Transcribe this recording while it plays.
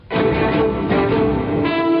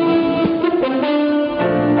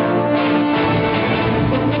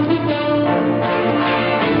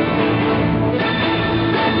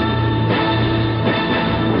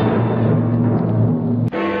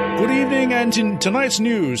And in tonight's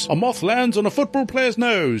news, a moth lands on a football player's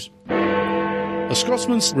nose. A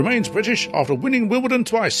Scotsman remains British after winning Wimbledon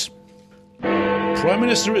twice. Prime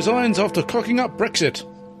Minister resigns after cocking up Brexit.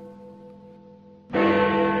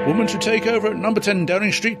 Woman should take over at number 10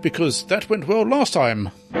 Downing Street because that went well last time.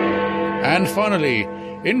 And finally,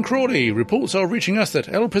 in Crawley, reports are reaching us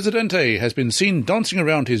that El Presidente has been seen dancing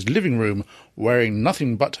around his living room wearing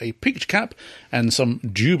nothing but a peaked cap and some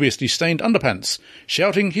dubiously stained underpants,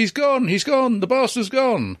 shouting, "He's gone, the bastard's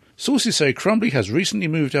gone." Sources say Crumbly has recently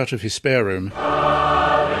moved out of his spare room.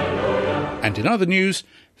 Hallelujah. And in other news,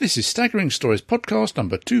 this is Staggering Stories podcast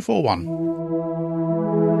number 241.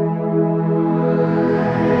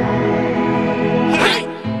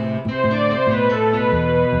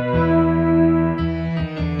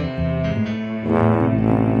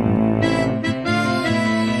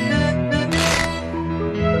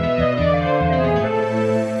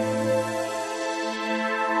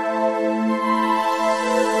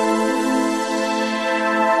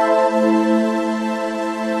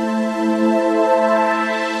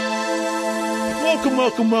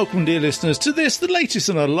 Welcome, dear listeners, to this, the latest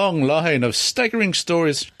in a long line of Staggering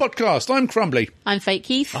Stories podcast. I'm Crumbly. I'm Fake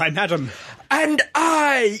Keith. I'm Adam. And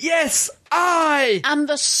I am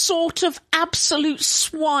the sort of absolute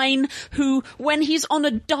swine who, when he's on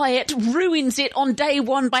a diet, ruins it on day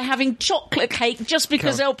one by having chocolate cake just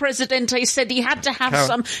because El Presidente said he had to have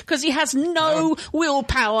some because he has no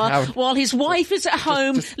willpower while his wife is at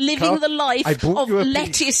home living the life of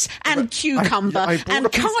lettuce and cucumber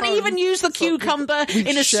and can't even use the cucumber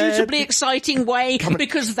in a suitably exciting way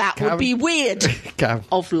because that would be weird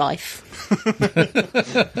of life.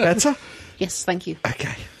 Better? Yes, thank you.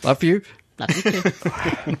 Okay. Love you. Love you too.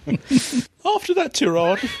 After that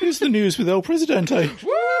tirade, here's the news with El Presidente.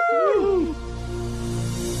 Woo!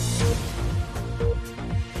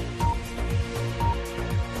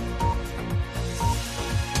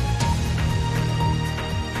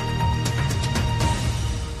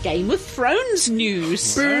 Game of Thrones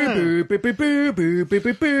news. Unless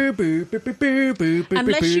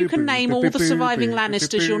you can name all the surviving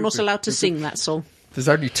Lannisters, you're not allowed to sing that song. There's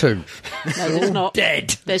only two. No, there's not.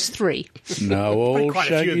 Dead. There's three. Now old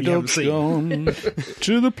Shaggy Dog's gone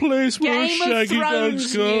to the place where Shaggy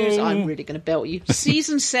Dogs go. News. I'm really going to belt you.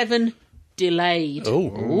 Season 7 delayed.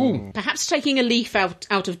 Oh. Perhaps taking a leaf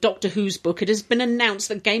out of Doctor Who's book, it has been announced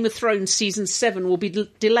that Game of Thrones Season 7 will be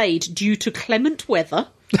delayed due to clement weather.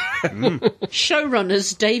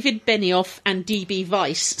 Showrunners David Benioff and D.B.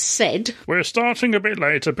 Weiss said, "We're starting a bit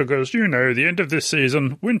later because, the end of this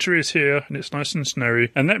season, winter is here and it's nice and snowy,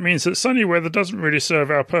 and that means that sunny weather doesn't really serve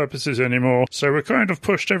our purposes anymore, so we kind of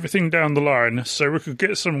pushed everything down the line so we could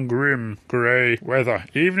get some grim, grey weather,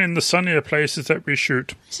 even in the sunnier places that we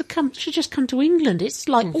shoot." Should just come to England. It's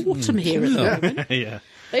like autumn here at the moment. Yeah.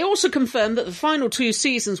 They also confirmed that the final 2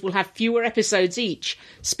 seasons will have fewer episodes each.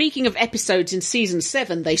 Speaking of episodes in Season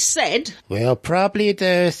 7, they said... We'll probably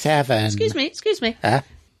do 7. Excuse me. Huh?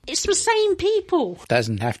 It's the same people.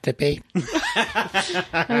 Doesn't have to be.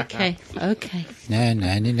 Okay. No.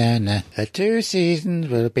 The 2 seasons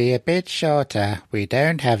will be a bit shorter. We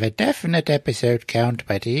don't have a definite episode count,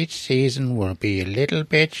 but each season will be a little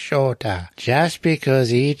bit shorter. Just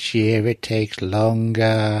because each year it takes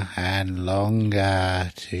longer and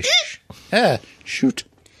longer to shoot.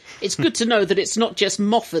 It's good to know that it's not just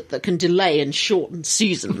Moffat that can delay and shorten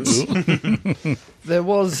seasons. There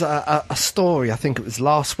was a story, I think it was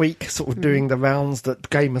last week, sort of doing the rounds,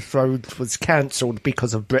 that Game of Thrones was cancelled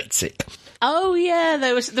because of Brexit. Oh, yeah,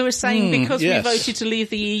 they were saying because we voted to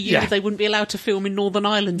leave the EU, they wouldn't be allowed to film in Northern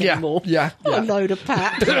Ireland anymore. Yeah. A load of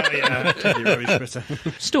pap.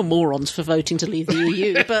 Still morons for voting to leave the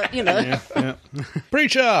EU, but, Yeah.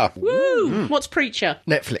 Preacher! Woo! What's Preacher?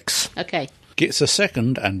 Netflix. Okay. Gets a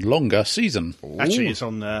second and longer season. Actually, it's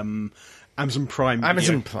on Amazon Prime.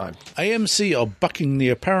 Prime. AMC are bucking the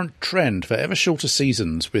apparent trend for ever shorter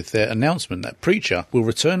seasons with their announcement that Preacher will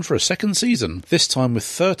return for a second season, this time with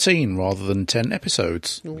 13 rather than 10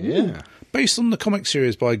 episodes. Yeah. Based on the comic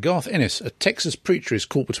series by Garth Ennis, a Texas preacher is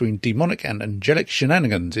caught between demonic and angelic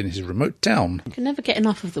shenanigans in his remote town. You can never get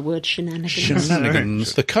enough of the word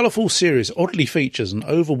shenanigans. The colourful series oddly features an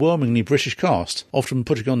overwhelmingly British cast, often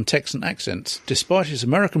putting on Texan accents, despite its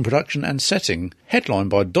American production and setting, headlined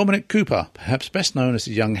by Dominic Cooper, perhaps best known as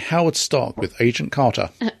the young Howard Stark with Agent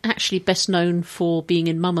Carter. Actually best known for being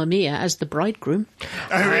in Mamma Mia as the bridegroom.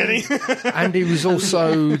 Oh, really? And he was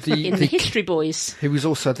also in the History Boys. He was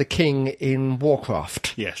also the king in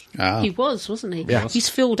Warcraft. Yes. He was, wasn't he? Yeah. He's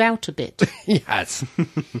filled out a bit. He has.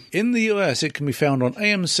 In the US, it can be found on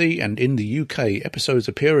AMC, and in the UK, episodes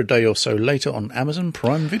appear a day or so later on Amazon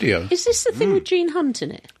Prime Video. Is this the thing with Gene Hunt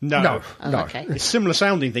in it? No. Oh, okay. It's a similar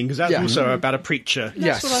sounding thing, because that's also about a preacher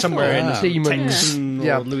Yes. what I somewhere in thought. Texas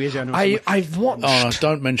or Louisiana or somewhere. I've watched... Oh,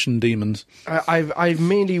 don't mention demons. I've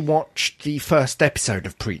merely watched the first episode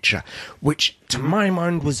of Preacher, which, to my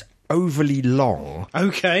mind, was overly long,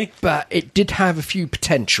 Okay. but it did have a few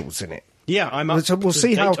potentials in it. Yeah, I'm up. So we'll to see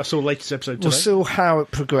date. how- I saw the latest episode today. We'll see how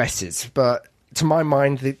it progresses, but to my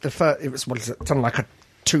mind, the first, it was, what is it, done like a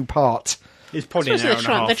 2-part... It's I probably an suppose hour and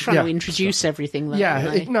a half. they're trying Yeah. to introduce everything, though. Yeah,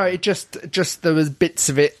 aren't they? it just there was bits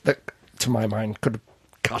of it that, to my mind, could have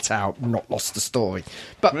cut out and not lost the story.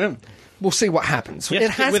 But Yeah. we'll see what happens. Yes,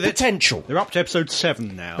 it stick has with potential. They're up to episode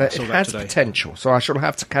 7 now. I It saw that has today. potential, so I shall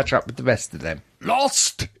have to catch up with the rest of them.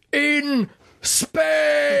 Lost in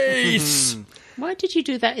space! Why did you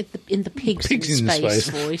do that in the pigs, Pigs in in space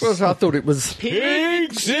space. voice? Well, I thought it was...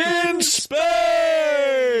 Pigs in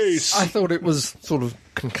space! I thought it was sort of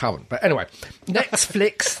concurrent. But anyway,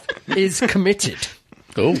 Netflix is committed.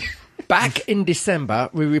 Oh, Back in December,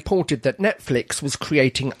 we reported that Netflix was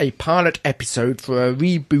creating a pilot episode for a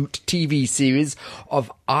reboot TV series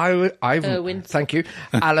of Irwin. Thank you,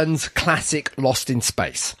 Alan's classic Lost in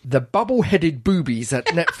Space. The bubble-headed boobies at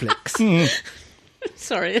Netflix.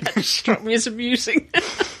 Sorry, that just struck me as amusing.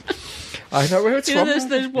 I know where it's You know, from. there's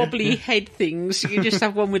those wobbly head things. You just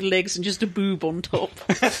have one with legs and just a boob on top.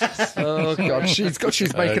 Oh god, she's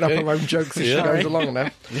making up Okay. her own jokes as she Yeah. goes along now.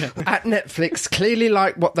 At Netflix, clearly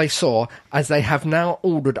like what they saw, as they have now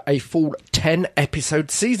ordered a full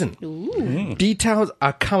 10-episode season. Details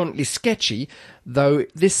are currently sketchy, though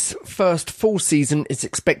this first full season is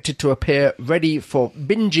expected to appear ready for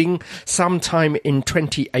binging sometime in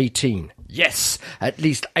 2018. Yes, at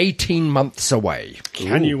least 18 months away.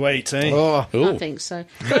 Can you wait, eh? Oh, I think so.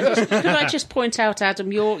 Could I just point out,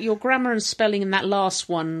 Adam, your grammar and spelling in that last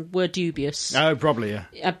one were dubious. Oh, probably, yeah.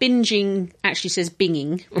 Binging actually says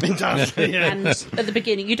binging. It does, yeah. And at the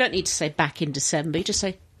beginning, you don't need to say back in December. You just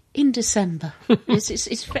say in December.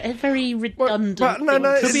 It's a very redundant. but no, thing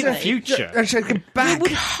to Could be the say. future. actually, back. It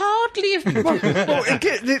would hardly have.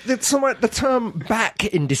 The term back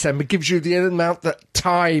in December gives you the amount that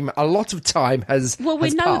a lot of time has Well, we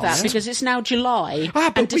has know that passed. because it's now July,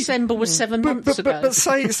 But and December was 7 months ago. But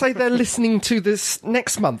say they're listening to this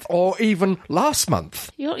next month or even last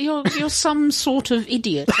month. You're some sort of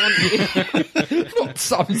idiot, aren't you? Not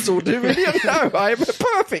some sort of idiot. No, I am a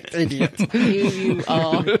perfect idiot. You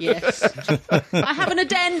are, yes. I have an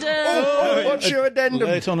addendum. Oh, what's your addendum?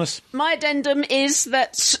 lay it on us. My addendum is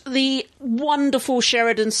that the wonderful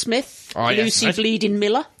Sheridan Smith, Oh, yes. Lucy Bleeding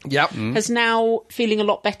Miller, Yep. has now feeling a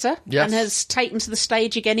lot better Yes. and has taken to the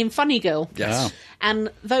stage again in Funny Girl. Yes. And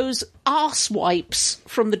those arse wipes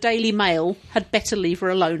from the Daily Mail had better leave her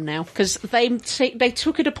alone now, because they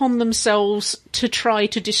took it upon themselves to try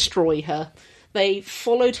to destroy her. They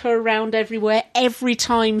followed her around everywhere. Every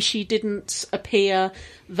time she didn't appear,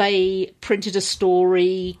 they printed a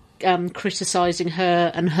story criticising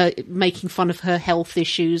her and her making fun of her health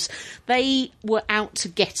issues. They were out to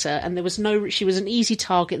get her, and she was an easy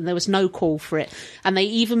target, and there was no call for it. And they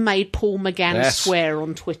even made Paul McGann Yes. swear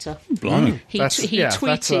on Twitter. Blimey. He That's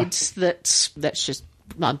tweeted that's just.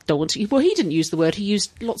 I don't want to. Well, he didn't use the word. He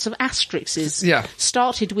used lots of asterisks. Yeah.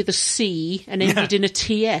 Started with a C and ended in a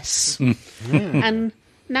TS. And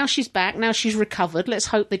now she's back. Now she's recovered. Let's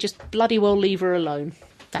hope they just bloody well leave her alone.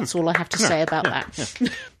 That's all I have to say about that.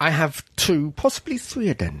 I have 2, possibly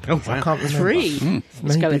 3 addendums. Oh, wow. I can't remember. 3. It's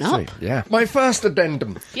Maybe going 3. up. Yeah. My first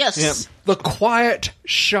addendum. Yes. The quiet,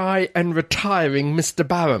 shy and retiring Mr.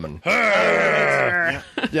 Barrowman.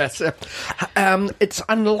 Yes. It's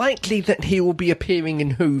unlikely that he will be appearing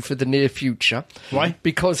in Who for the near future. Why?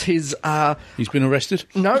 Because his... He's been arrested.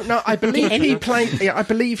 No, I believe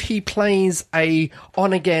he plays a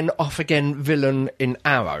on-again, off-again villain in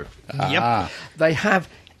Arrow. Yep. They have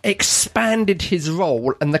expanded his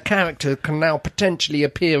role, and the character can now potentially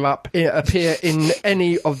appear in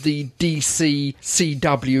any of the DC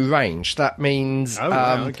CW range. That means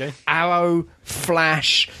okay. Arrow,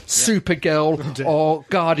 Flash, Supergirl, or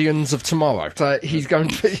Guardians of Tomorrow. So he's going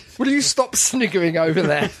to be... Will you stop sniggering over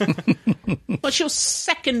there? What's your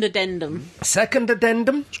second addendum? Second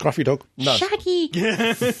addendum? Scruffy dog. No. Shaggy,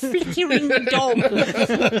 flickering dog.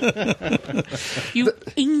 You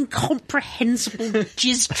incomprehensible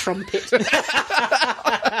jizz trumpet.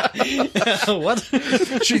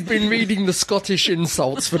 What? She's been reading the Scottish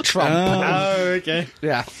insults for Trump. Oh, okay.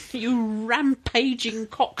 Yeah. You rampaging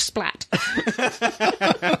cocksplat.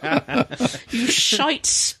 You shite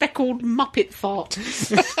speckled muppet fart.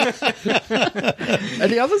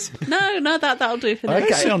 Any others? No, that'll do for now.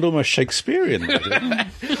 They sound almost Shakespearean. Though, don't they?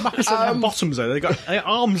 Muppets don't have bottoms, though. They've got their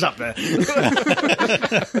arms up there. That's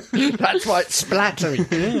why it's splattery.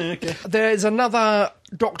 Yeah, okay. There's another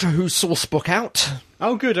Doctor Who source book out.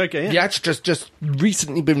 Oh, good, okay. Yeah, it's just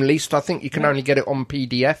recently been released. I think you can only get it on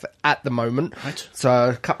PDF at the moment. Right. So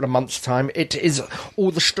a couple of months' time. It is All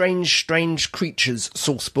the Strange Creatures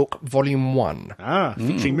source book, Volume 1. Ah,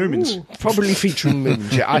 featuring Moomins. Probably featuring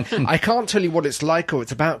moons. Yeah, I can't tell you what it's like or what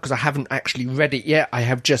it's about because I haven't actually read it yet. I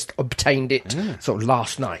have just obtained it sort of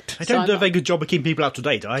last night. They don't do a very good job of keeping people up to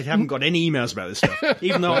date. I haven't got any emails about this stuff,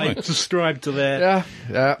 even though I subscribe to their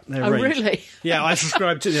Yeah. their Oh, range. really? Yeah, I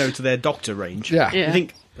subscribe to to their Doctor range. Yeah. Yeah. I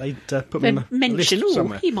think they'd put me Then on a mention, list oh,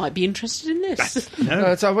 somewhere. he might be interested in this.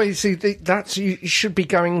 No. So well, you see, that's you should be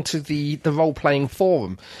going to the role playing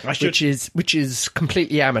forum, I should. which is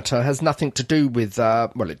completely amateur, has nothing to do with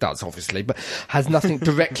well, it does obviously, but has nothing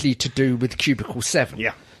directly to do with Cubicle 7.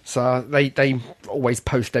 Yeah. So they always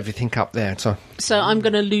post everything up there. So So I'm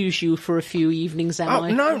going to lose you for a few evenings, am I?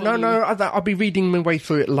 no, I'll be reading my way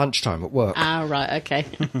through it at lunchtime at work. Ah, right, okay.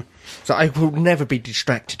 So I will never be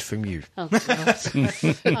distracted from you. Oh, God.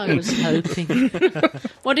 I was hoping.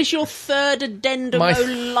 What is your third addendum, My- oh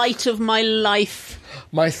light of my life?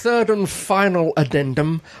 My third and final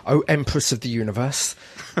addendum, O Empress of the Universe,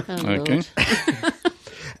 Oh, Okay. Lord.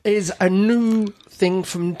 is a new thing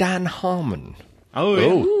from Dan Harmon. Oh, yeah.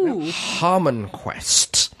 Ooh, Harmon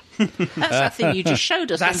Quest. that's that thing you just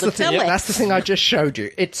showed us That's on the the thing. telly. That's the thing I just showed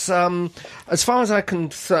you. It's as far as I'm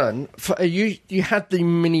concerned, for, you had the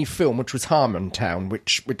mini film which was Harmontown,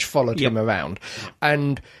 which followed him around,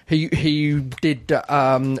 and he did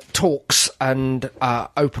talks and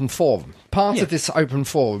open forum. Part of this open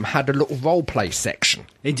forum had a little role play section.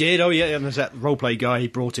 It did, oh yeah, and there's that roleplay guy he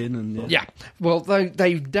brought in. And Yeah. Well,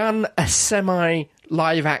 they've done a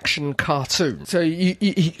semi-live action cartoon. So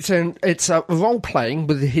so it's role playing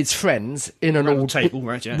with his friends in an Around a table,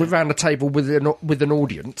 right, yeah. around a table with an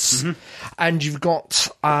audience, and you've got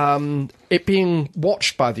it being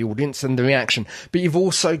watched by the audience and the reaction. But you've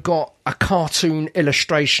also got a cartoon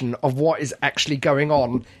illustration of what is actually going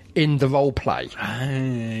on in the role play.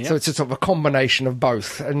 So it's a sort of a combination of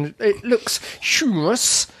both, and it looks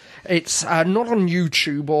humorous. It's not on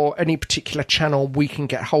YouTube or any particular channel we can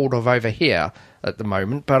get hold of over here at the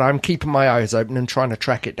moment, but I'm keeping my eyes open and trying to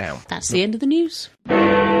track it down. That's the end of the news.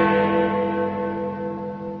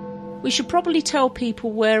 We should probably tell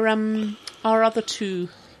people where our other two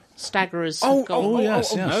staggerers have gone.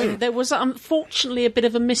 yes. There was unfortunately a bit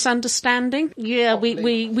of a misunderstanding. Yeah,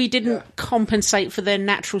 we didn't compensate for their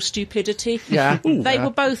natural stupidity. Yeah. They were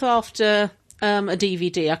both after a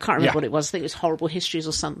DVD. I can't remember Yeah. what it was. I think it was Horrible Histories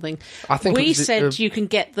or something. I think it we was, said you can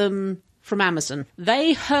get them from Amazon.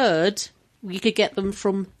 They heard you could get them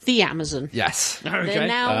from the Amazon. Yes. They're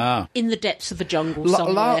now in the depths of the jungle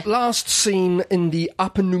somewhere. Last seen in the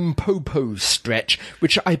Upper Numpopo stretch,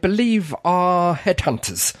 which I believe are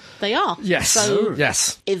headhunters. They are. Yes. So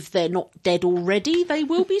yes. if they're not dead already, they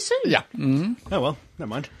will be soon. Yeah. Oh well, never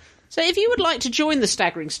mind. So if you would like to join the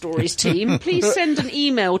Staggering Stories team, please send an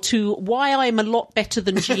email to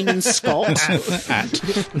whyI'mALotBetterThanGene and Scott.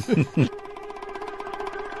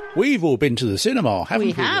 We've all been to the cinema, haven't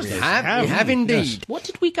we? We have. We have indeed. What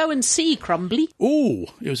did we go and see, Crumbly? Ooh,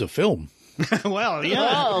 it was a film. Well, yeah.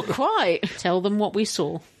 Oh, quite. Tell them what we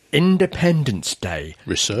saw. Independence Day.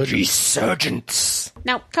 Resurgence.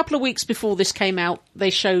 Now, a couple of weeks before this came out, they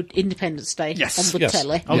showed Independence Day on the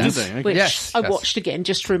telly. Oh, did they? Okay. Which Yes, I yes. watched again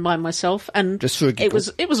just to remind myself, and Just for a giggle.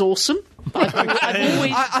 it was awesome. I've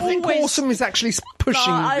always, I think always- awesome is actually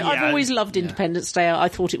pushing. I've always loved Independence Day. I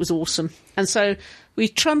thought it was awesome. And so we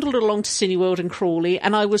trundled along to Cineworld and Crawley,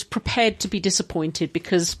 and I was prepared to be disappointed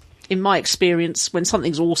because, in my experience, when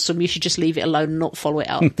something's awesome, you should just leave it alone and not follow it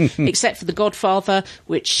up. Except for The Godfather,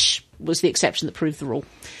 which was the exception that proved the rule.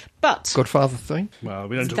 But Godfather 3. Well,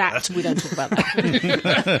 we don't talk about that. we don't talk about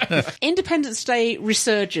that. Independence Day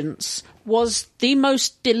Resurgence was the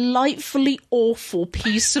most delightfully awful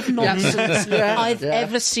piece of nonsense I've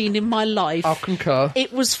ever seen in my life. I'll concur.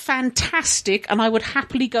 It was fantastic, and I would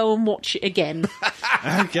happily go and watch it again.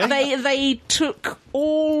 Okay. They took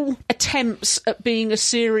all attempts at being a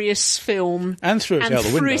serious film And threw it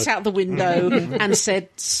out the window. And said,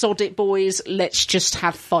 "Sod it, boys, let's just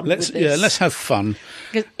have fun with this." Yeah, let's have fun.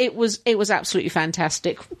 'Cause it was absolutely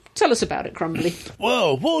fantastic. Tell us about it, Crumbly.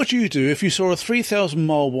 Well, what would you do if you saw a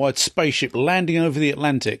 3,000-mile wide spaceship landing over the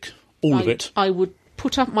Atlantic? All of it. I would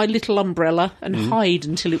put up my little umbrella and hide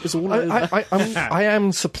until it was all over. I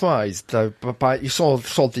am surprised though. But you saw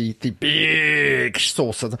the big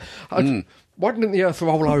saucer. Why didn't the Earth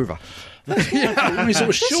roll over? This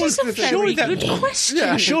is a very good question.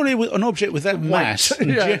 Yeah. Surely with an object with that mass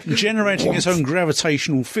and generating its own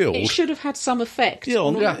gravitational field, It should have had some effect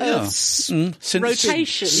on Earth's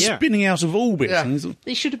rotation. spinning out of orbit,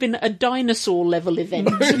 It should have been a dinosaur-level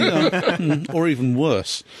event. or even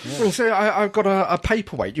worse. Well, so I've got a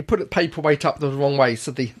paperweight. You put the paperweight up the wrong way,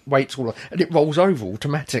 so the weight's all, and it rolls over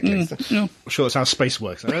automatically. I'm sure that's how space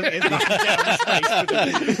works.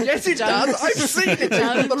 Yes, it does. I've seen it.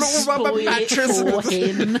 The little rubber mattress. For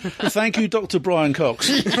him. Thank you, Dr. Brian Cox.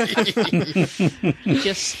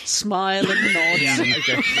 Just smile and nod.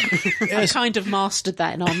 I kind of mastered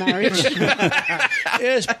that in our marriage.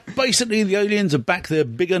 Yes, basically the aliens are back. They're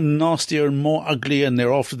bigger, nastier, and more ugly, and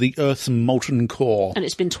they're after the Earth's molten core. And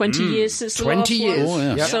it's been 20 years since the 20 last years. one.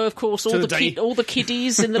 Oh, yeah. So, of course, all the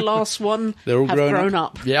kiddies in the last one They're all have grown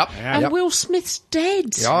up. Yep. And Will Smith's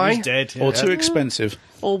dead. Aye. He's dead. Or too expensive.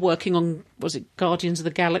 Or working on, was it Guardians of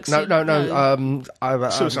the Galaxy? No.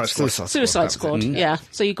 Suicide Squad. Yeah.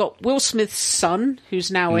 So you've got Will Smith's son,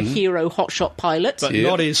 who's now a hero hotshot pilot. But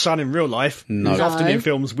not his son in real life. No. He's often in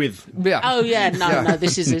films with. Yeah. Oh yeah, no.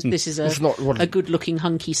 This is not what- a good-looking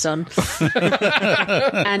hunky son.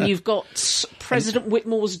 And you've got President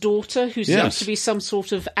Whitmore's daughter, who seems to be some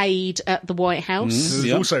sort of aide at the White House.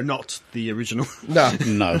 Who's also not the original.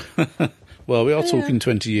 No. Well, we are talking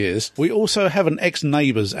 20 years. We also have an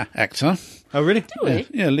ex-Neighbours actor. Oh, really? Do we?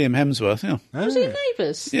 Yeah, Liam Hemsworth, Was he in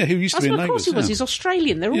Neighbours? Yeah, who used to be in Of course he Neighbours, was. He's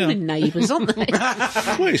Australian. They're all in Neighbours, aren't they?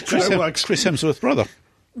 Well, he's Chris Hemsworth's brother.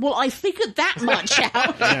 Well, I figured that much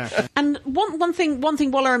out. And one thing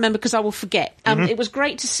while I remember, because I will forget, it was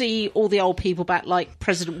great to see all the old people back, like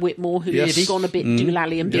President Whitmore, who's gone a bit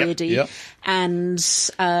doolally and beardy,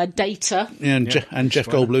 and Data. Yeah, and Jeff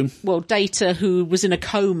Goldblum. Well, Data, who was in a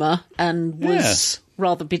coma and was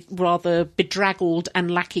rather bedraggled and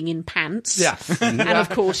lacking in pants. Yeah. And, of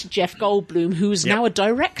course, Jeff Goldblum, who's now a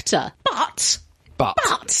director. But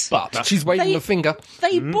she's waving the finger.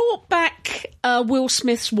 they brought back Will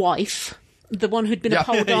Smith's wife, the one who'd been a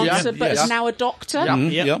pole dancer but is now a doctor,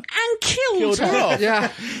 and killed her. off. Yeah.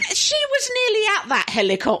 She was nearly at that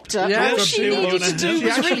helicopter. Yeah. All she needed to do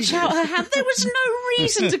was actually- reach out her hand. There was no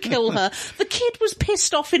reason to kill her. The kid was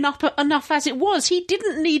pissed off enough as it was. He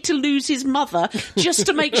didn't need to lose his mother just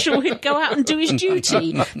to make sure he'd go out and do his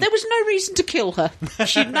duty. There was no reason to kill her.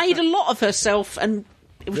 She made a lot of herself, and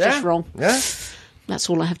it was just wrong. Yeah. That's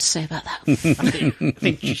all I have to say about that. I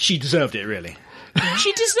think she deserved it, really.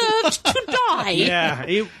 She deserved to die. Yeah,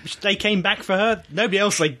 they came back for her. Nobody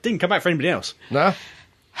else, they didn't come back for anybody else. No.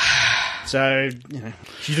 So,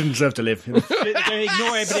 she didn't deserve to live. If they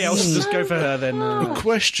ignore everybody else and just go for her, then...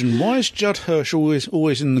 Question, why is Judd Hirsch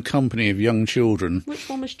always in the company of young children? Which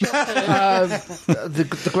one was Jeff?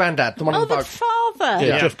 The granddad, the one on the the boat. father.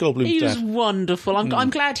 Yeah, Jeff Goldblum's He was dad. wonderful. I'm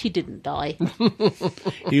glad he didn't die.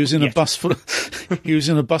 He was in a bus full. He was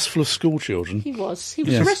in a bus full of school children. He was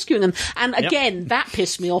Yes. rescuing them. And again, that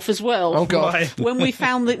pissed me off as well. Oh, God. Why? When we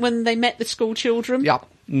found that when they met the school children. Yep.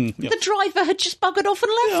 The driver had just buggered off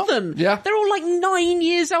and left them. Yeah. They're all like 9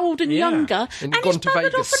 years old and younger, And and gone he's to buggered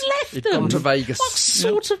Vegas. off and left He'd them. gone to Vegas. What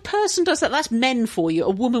sort of person does that? That's men for you. A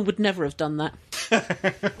woman would never have done that.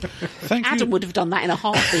 Thank Adam you, would have done that in a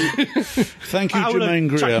heartbeat. thank you, I would Jermaine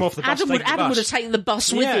have chucked him Greer. off the bus, Adam would have taken the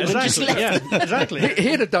bus with him and just left. Exactly.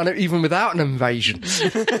 He'd have done it even without an invasion.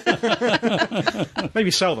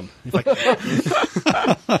 Maybe sell them.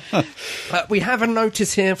 We have a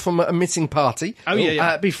notice here from a missing party. Oh,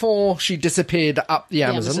 yeah. Before she disappeared up the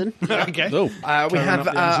Amazon. Okay. Oh, We have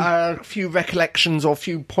a few recollections or a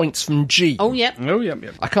few points from G. Oh, yep. Oh, yeah.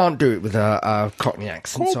 I can't do it with a Cockney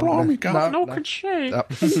accent. Oh, so I'm gonna- blimey, God. No, could she?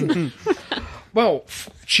 Well,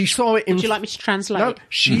 she saw it in... Would you like me to translate? No,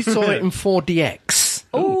 she saw it in 4DX.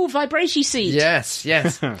 Oh, vibration seed. Yes.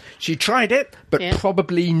 She tried it, but Yeah.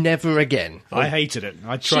 probably never again. I hated it.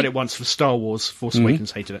 I tried it once for Star Wars. Force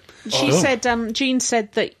Awakens, hated it. She said, Jean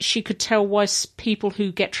said that she could tell why people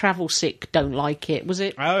who get travel sick don't like it. Was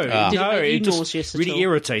it? Oh, Did it no, make you it just nauseous at really all?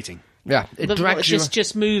 irritating. Yeah, it drags you.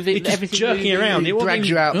 Just moving, It's just everything jerking moving. around. It drags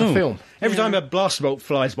you out the film. Every time a blaster bolt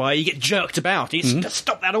flies by, you get jerked about. It's just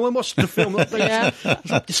stop that! I won't watch the film. Yeah.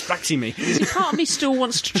 Stop distracting me. See, part of me still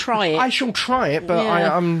wants to try it. I shall try it, but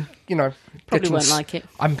Yeah. I'm, Probably won't like it.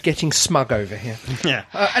 I'm getting smug over here. Yeah.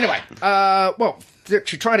 Anyway, well,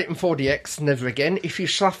 she tried it in 4DX, never again. If you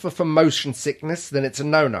suffer from motion sickness, then it's a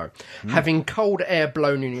no-no. Having cold air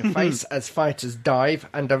blown in your face as fighters dive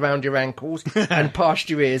and around your ankles and past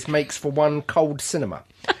your ears makes for one cold cinema.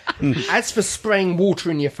 As for spraying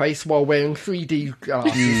water in your face while wearing 3D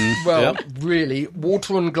glasses, really,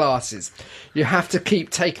 water on glasses. You have to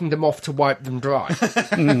keep taking them off to wipe them dry.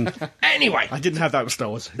 Anyway. I didn't have that with Star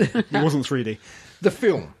Wars. It wasn't 3D. The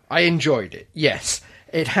film, I enjoyed it, yes.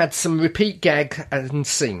 It had some repeat gag and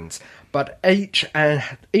scenes, but each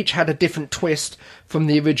had a different twist from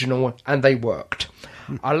the original, and they worked.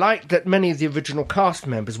 I liked that many of the original cast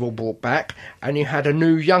members were brought back, and you had a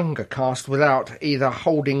new, younger cast without either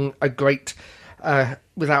holding greater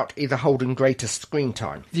screen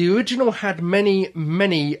time. The original had many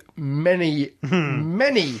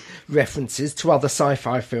references to other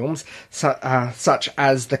sci-fi films, such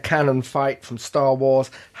as the cannon fight from Star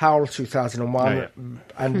Wars, Howl 2001,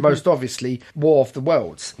 and most obviously War of the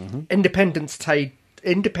Worlds. Independence Day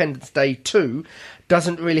 2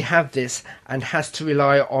 doesn't really have this and has to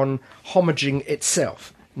rely on homaging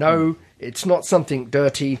itself. No, it's not something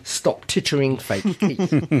dirty. Stop tittering, fake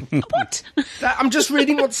Keith. What? I'm just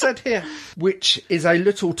reading what's said here. Which is a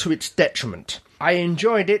little to its detriment. I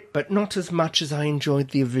enjoyed it, but not as much as I enjoyed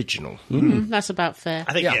the original. That's about fair.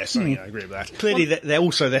 I think, yes, I agree with that. Clearly,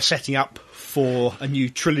 they're setting up for a new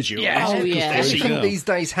trilogy. Yeah, Oh, yeah. everything these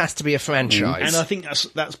days has to be a franchise. And I think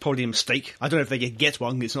that's probably a mistake. I don't know if they get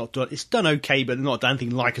one. It's not done. It's done okay, but not done anything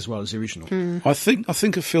like as well as the original. I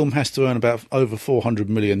think a film has to earn about over $400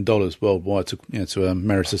 million worldwide to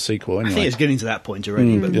merit a sequel. Anyway. I think it's getting to that point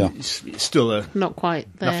already, but it's still Not quite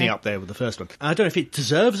there. nothing up there with the first one. And I don't know if it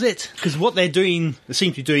deserves it, because what they seem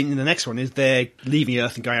to be doing in the next one is they're leaving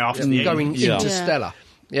Earth and going after the going aliens, interstellar.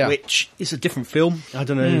 Yeah. which is a different film. I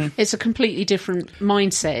don't know. It's a completely different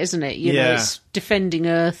mindset, isn't it? You know, Yeah. it's defending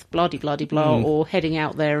Earth, blah-de-blah-de-blah, or heading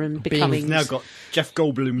out there and becoming... We've now got Jeff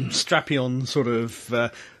Goldblum strapping on sort of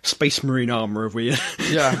Space Marine armour of weird.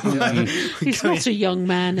 Yeah. He's not a young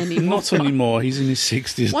man anymore. Not anymore. He's in his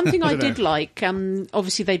 60s. One thing I did like,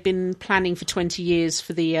 obviously they'd been planning for 20 years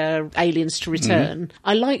for the aliens to return.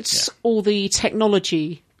 I liked all the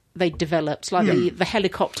technology they developed, like the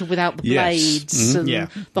helicopter without the blades and Yeah.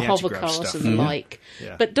 the The anti-grav hovercraft stuff. and the like.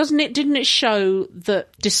 Yeah. But didn't it show that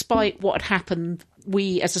despite what had happened,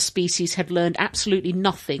 we as a species had learned absolutely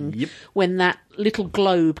nothing when that little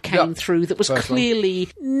globe came through that was First one. clearly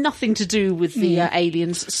nothing to do with the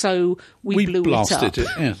aliens, so we blew blasted it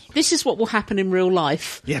up. it, yeah. This is what will happen in real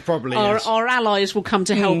life. Yeah, probably. Our, yes. our allies will come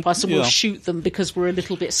to help us and we'll yeah. shoot them because we're a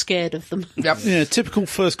little bit scared of them. Yep. Yeah, typical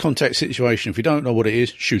first contact situation. If you don't know what it is,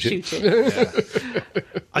 shoot it. Shoot it.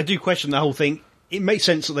 I do question the whole thing. It makes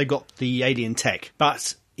sense that they've got the alien tech,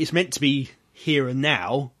 but it's meant to be here and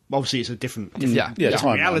now. Obviously, it's a different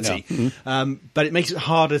timeline, reality, but it makes it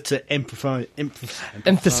harder to emphasize.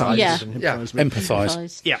 Emphasise. Yeah.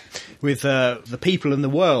 Empathise. Yeah, with the people in the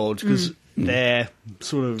world, because they're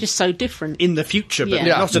sort of Just so different. in the future, but Yeah.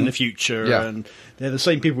 they're not in the future, Yeah. and they're the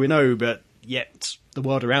same people we know, but yet the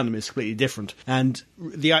world around them is completely different. And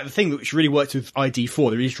the thing which really worked with ID4,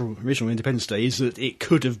 the original Independence Day, is that it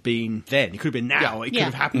could have been then, it could have been now, it could Yeah.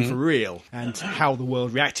 have happened for real, and how the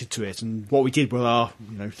world reacted to it, and what we did with our,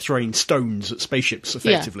 throwing stones at spaceships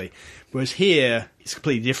effectively. Whereas here, it's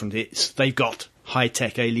completely different. They've got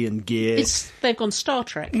high-tech alien gear. They've gone Star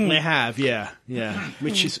Trek. They have, yeah.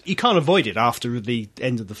 Which is, you can't avoid it after the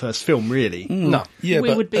end of the first film, really. No. Yeah,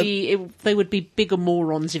 They would be bigger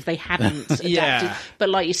morons if they hadn't adapted. Yeah. But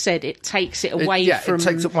like you said, it takes it away it from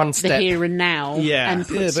takes it one the step. here and now. Yeah. And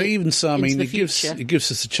Yeah, puts but it even so, I into mean, the it gives future.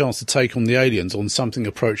 us a chance to take on the aliens on something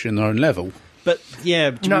approaching their own level. But do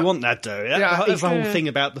No. we want that though? Yeah, That's the whole thing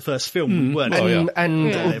about the first film, weren't it? Oh, yeah. And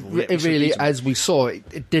Yeah. it really, as we saw,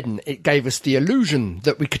 it didn't. It gave us the illusion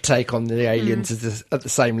that we could take on the aliens at the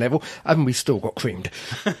same level, and we still got creamed.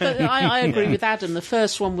 But I agree with Adam. The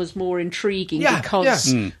first one was more intriguing Yeah,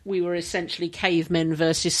 because we were essentially cavemen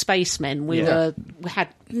versus spacemen.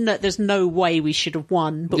 There's no way we should have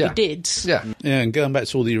won, but Yeah. we did. Yeah. Yeah, and going back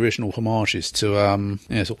to all the original homages to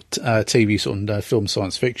TV film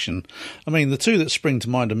science fiction, I mean, the two that spring to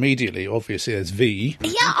mind immediately, obviously, there's V.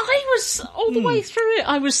 Yeah, I was all the way through it.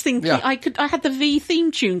 I was thinking Yeah. I had the V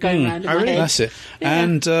theme tune going around in my head. That's it.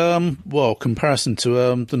 And, comparison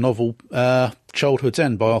to the novel Childhood's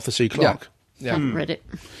End by Arthur C. Clarke. Yeah. Haven't read it.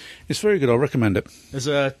 It's very good. I'll recommend it. There's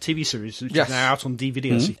a TV series which Yes. is now out on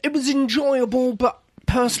DVD. I see. It was enjoyable, but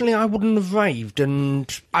personally, I wouldn't have raved, and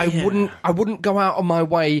I wouldn't go out of my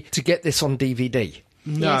way to get this on DVD.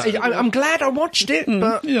 No. I'm glad I watched it,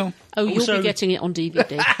 but Yeah. Oh, you'll Also- be getting it on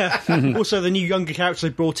DVD. Also, the new younger characters they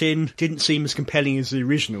brought in didn't seem as compelling as the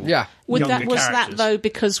original. Yeah. Was younger that characters. though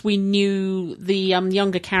because we knew the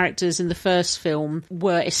younger characters in the first film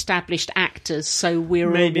were established actors, so we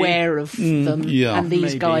were Maybe. aware of them. yeah, and these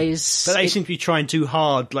Maybe. guys, But they seem to be trying too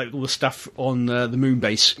hard, like all the stuff on the moon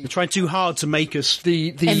base. They're trying too hard to make us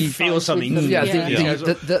the feel something. with them, yeah, yeah.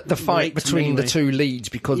 the fight Relate to them between the anyway. two leads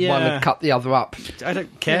because one Yeah. had cut the other up. I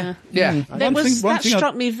don't care. Yeah. There One was thing that I-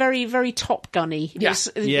 struck me very, very Top Gunny. Yeah.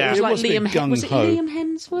 Yeah. It was It like was a bit Liam. Was it gung-ho. Liam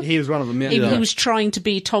Hemsworth? He was one of them. He Yeah. was trying to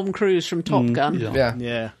be Tom Cruise from Top Gun. Yeah.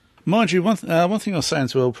 Yeah. Mind you, one thing I was saying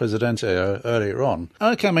to El Presidente earlier on,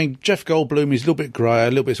 okay, I mean, Jeff Goldblum is a little bit grey, a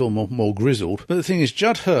little bit more grizzled, but the thing is,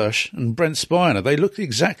 Judd Hirsch and Brent Spiner, they look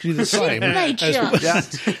exactly the same They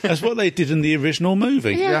just. as what they did in the original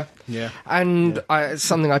movie. Yeah. Yeah. And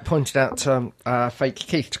something I pointed out to fake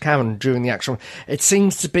Keith Cameron during the actual. It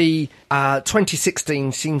seems to be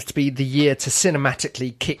 2016 seems to be the year to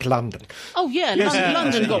cinematically kick London. Oh yeah,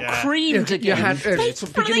 London got creamed You again. had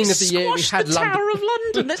beginning of the year we squashed had the London. Tower of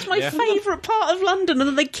London. That's my favourite part of London, and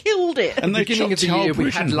then they killed it. And they Beginning of chopped the year Tower we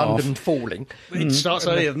Bridge had in half. London falling. It starts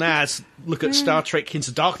earlier than that. Look at Star Trek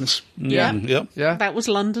Into Darkness. Yeah. Yep. Yeah. That was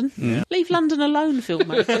London. Leave London alone,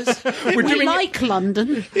 filmmakers. we doing like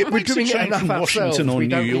London. It makes doing a it change enough from Washington ourselves, or we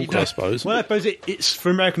New don't York, need I to- suppose. Well, I suppose it's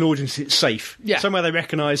for American audience. It's safe. Yeah. Somewhere they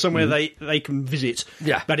recognise, somewhere they can visit.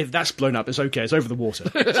 Yeah. But if that's blown up, it's okay. It's over the water.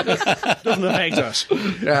 Doesn't affect us.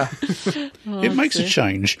 Yeah. It makes a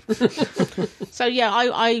change. So yeah,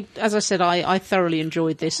 I as I said, I thoroughly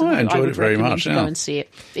enjoyed this. And I enjoyed would it very recommend much, you yeah. go and see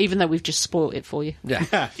it, even though we've just spoilt it for you.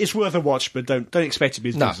 Yeah. It's worth a watch, but don't expect it to be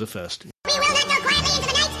as good No. as the first. We will not go quietly into the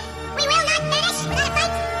night. We will not vanish without fight.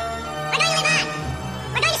 We're going to live on.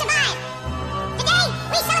 We're going to survive. Today,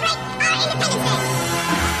 we celebrate our Independence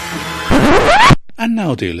Day. And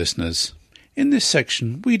now, dear listeners, in this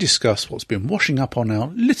section we discuss what's been washing up on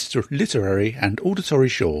our literary and auditory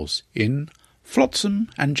shores in Flotsam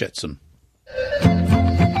and Jetsam.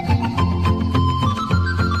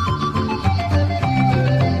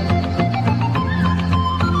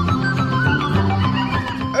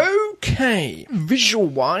 Okay,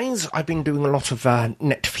 visual-wise, I've been doing a lot of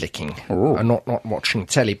Netflixing. Not watching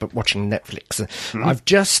telly, but watching Netflix. I've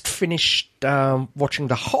just finished watching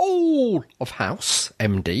the whole of House,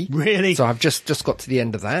 MD. Really? So I've just got to the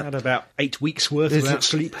end of that. Had about 8 weeks worth without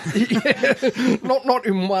sleep. not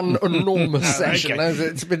in one enormous session. okay. No,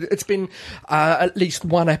 It's been at least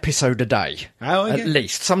one episode a day. Oh, okay. At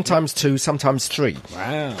least. Sometimes 2, sometimes 3.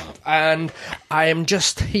 Wow. And I am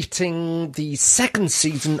just hitting the second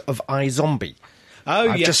season of iZombie. Oh,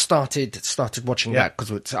 I've yeah. just started watching Yeah. that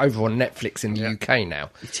because it's over on Netflix in the UK now.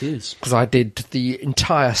 It is. Because I did the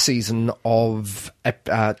entire season of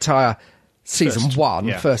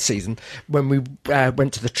first season, when we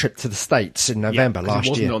went to the trip to the States in November 'cause it last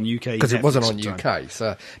wasn't year. on UK Because it wasn't on Netflix at the UK.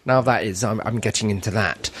 So now that is, I'm getting into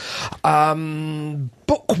that.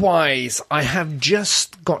 Book-wise, I have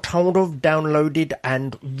just got hold of, downloaded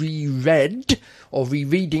and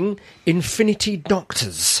rereading Infinity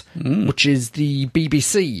Doctors, which is the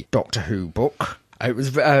BBC Doctor Who book. It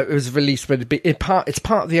was released with it's part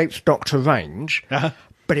of the Eighth Doctor range,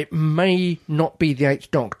 but it may not be the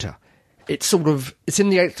Eighth Doctor. It's in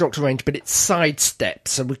the Eighth Doctor range, but it sidesteps,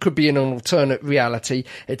 so we could be in an alternate reality.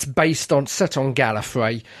 It's set on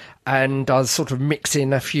Gallifrey, and does sort of mix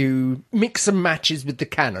and matches with the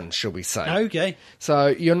canon, shall we say. Okay. So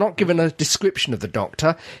you're not given a description of the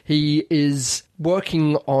Doctor. He is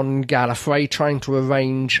working on Gallifrey, trying to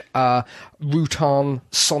arrange a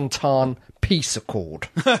Rutan-Sontan peace accord.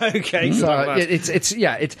 Okay. So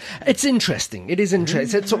it's interesting. It is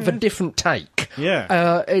interesting. It's sort of a different take.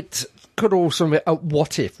 Yeah. It could also be a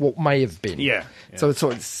what may have been. Yeah. So it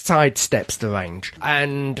sort of sidesteps the range.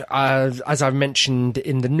 And as I've mentioned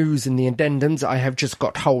in the news and the addendums, I have just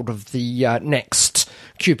got hold of the next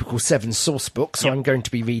Cubicle 7 source book, so I'm going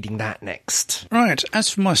to be reading that next. Right, as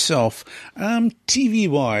for myself,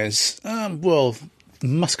 TV-wise,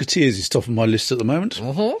 Musketeers is top of my list at the moment.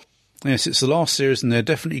 Yes, it's the last series, and they're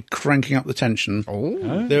definitely cranking up the tension.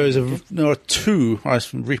 There are two, I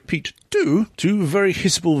repeat, two very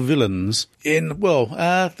hissable villains in,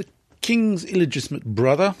 the King's illegitimate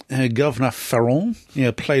brother, Governor Farron,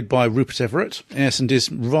 played by Rupert Everett, yes, and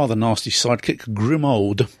his rather nasty sidekick,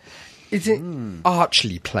 Grimold. Is it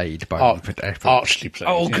archly played by Rupert Everett? Archly played.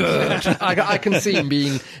 Oh, yes. good. I can see him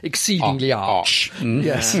being exceedingly arch.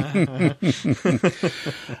 Yes.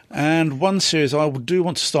 And one series I do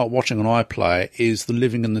want to start watching on iPlayer is The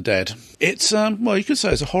Living and the Dead. It's well, you could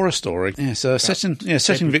say it's a horror story. It's set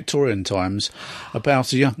in Victorian times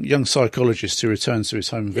about a young psychologist who returns to his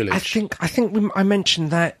home village. I think I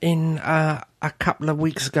mentioned that in a couple of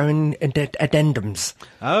weeks ago in Addendums.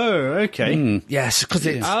 Oh, okay. Yes, because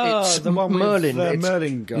it's the one Merlin. with It's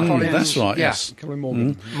Merlin guy. Collins. That's right. Yeah. Yes. Colin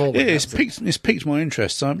Morgan. Morgan, Yeah, that's it. it's piqued my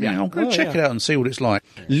interest. So I'm going to check it out and see what it's like.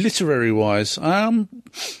 Literary wise,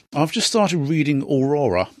 I've just started reading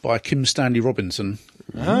Aurora by Kim Stanley Robinson.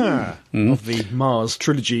 Of the Mars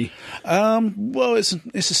trilogy. Well, it's a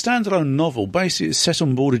standalone novel. Basically, it's set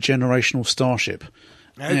on board a generational starship.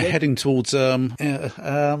 Heading towards one of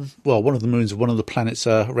the moons of one of the planets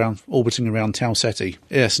orbiting around Tau Ceti.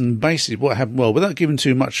 Yes, and basically what happened, well, without giving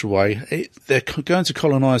too much away, they're going to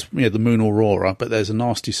colonise the moon Aurora, but there's a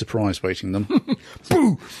nasty surprise waiting them.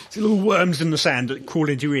 Boo! It's little worms in the sand that crawl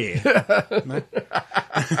into your ear.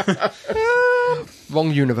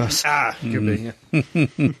 Wrong universe. Could be,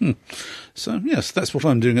 yeah. So, yes, that's what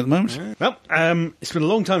I'm doing at the moment. Well, it's been a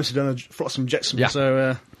long time since I've done a Flotsam Jetsam, Yeah.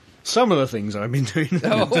 so some of the things I've been doing.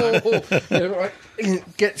 Right.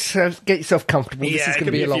 Get yourself comfortable. This is going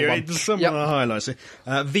to be a long one. Some of the highlights.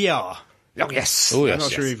 VR. Oh, yes. Oh, I'm yes.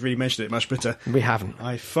 not sure we've really mentioned it much, but We haven't.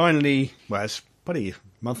 I finally, it's probably a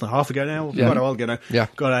month and a half ago now, Yeah. quite a while ago now, Yeah.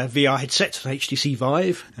 got a VR headset, an HTC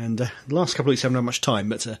Vive, and the last couple of weeks I haven't had much time,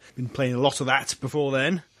 but been playing a lot of that before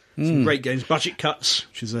then. Some great games. Budget Cuts,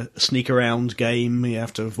 which is a sneak around game you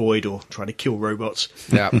have to avoid or try to kill robots.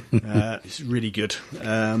 Yeah. It's really good.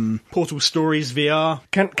 Portal Stories VR.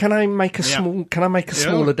 Can I make a Yeah.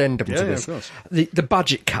 small addendum Yeah, to yeah, this? of course. The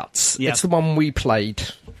Budget Cuts. Yeah. It's the one we played.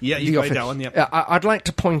 Yeah, you The played office. that one, yeah. I'd like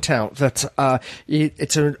to point out that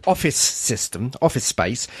it's an office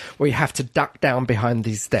space, where you have to duck down behind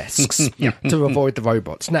these desks to avoid the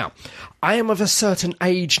robots. Now, I am of a certain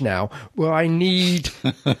age now where I need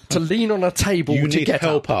to lean on a table You to need get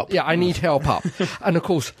help up. Yeah, I need help up. And of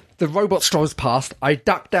course, the robot strolls past, I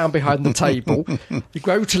duck down behind the table,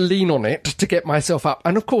 go to lean on it to get myself up,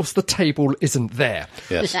 and of course the table isn't there.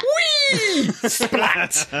 Yes. Whee!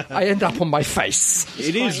 Splat! I end up on my face.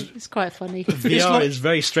 It's quite funny. VR is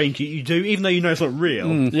very strange. You do, even though you know it's not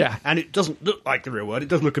real, Yeah. and it doesn't look like the real world. It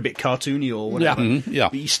does look a bit cartoony or whatever. Yeah.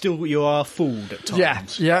 But you are fooled at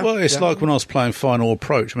times. Yeah. Well, it's yeah. like when I was playing Final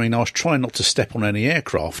Approach. I mean, I was trying not to step on any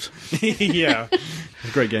aircraft. Yeah. It's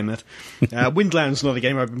a great game, that. Windland's another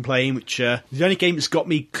game I've been playing, which is the only game that's got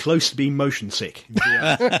me close to being motion sick in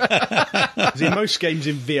VR. 'Cause in most games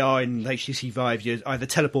in VR in HTC Vive, you're either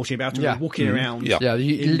teleporting about or Yeah. walking around. Yeah. Yeah,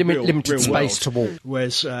 you in limited real space to world. walk.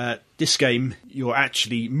 Whereas this game, you're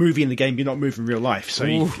actually moving in the game, you're not moving in real life. So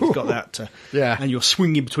you've got that. Yeah. And you're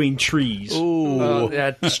swinging between trees.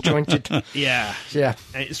 Yeah, disjointed. Yeah. Yeah.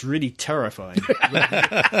 And it's really terrifying.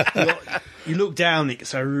 You look down,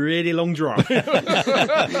 it's a really long drop. And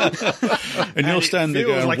you're it standing there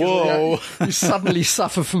feels going, like it's whoa. You suddenly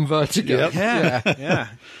suffer from vertigo. Yep. Yeah.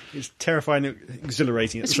 It's terrifying and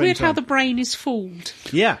exhilarating at It's the same weird time. how the brain is fooled.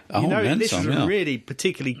 Yeah. Oh, you know, man, this is some, a yeah. really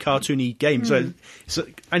particularly cartoony game. So it's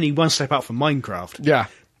only one step up from Minecraft. Yeah.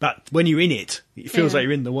 But when you're in it, it feels Yeah. like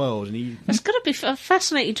you're in the world. And It's got to be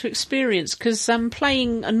fascinating to experience because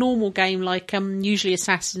playing a normal game like usually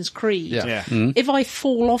Assassin's Creed, Yeah. if I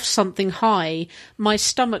fall off something high, my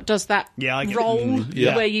stomach does that Yeah, I get it. roll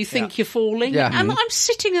Yeah. where you think you're falling. Yeah. And I'm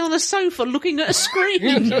sitting on a sofa looking at a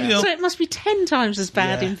screen. So it must be 10 times as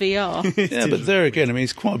bad in VR. Yeah, but there again, I mean,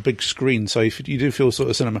 it's quite a big screen, so if you do feel sort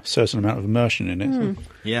of a certain amount of immersion in it. So.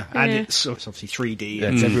 yeah, and it's obviously 3D.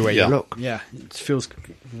 It's everywhere Yeah. you look. Yeah, it feels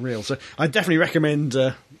real. So I definitely recommend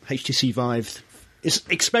HTC Vive. It's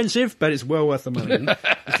expensive, but it's well worth the money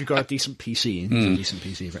if you've got a decent PC. It's a decent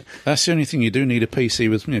PC for it. That's the only thing you do need a PC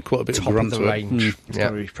with quite a bit Top of of grunt the to it. range. It's Yeah.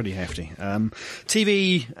 pretty hefty.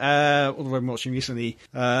 TV, what I've been watching recently,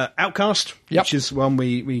 Outcast, Yep. which is one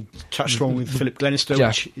we touched on with Philip Glenister, Yeah.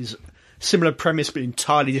 which is similar premise but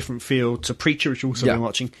entirely different feel to Preacher, which also Yeah. been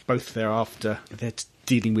watching. Both thereafter, they're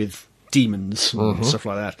dealing with demons and stuff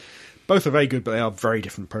like that. Both are very good, but they are very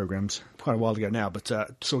different programs. Quite a while ago now, but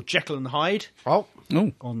saw Jekyll and Hyde Oh,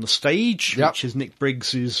 Oh, on the stage, Yep. which is Nick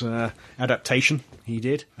Briggs' adaptation he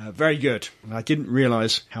did. Very good. And I didn't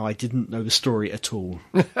realise how I didn't know the story at all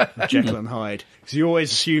of Jekyll and Hyde. Because you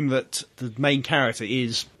always assume that the main character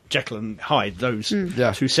is Jekyll and Hyde, those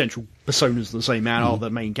Yeah. two central personas of the same man are the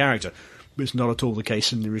main character. It's not at all the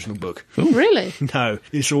case in the original book. Really? No,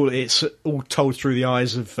 it's all told through the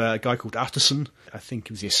eyes of a guy called Utterson. I think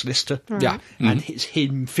he was his solicitor. Yeah. And it's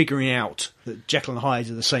him figuring out that Jekyll and Hyde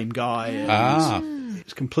are the same guy. And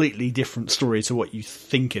it's a completely different story to what you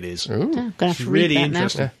think it is. I'm going to have to Really read that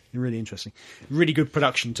interesting. now. Really interesting. Really good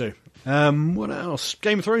production too. What else?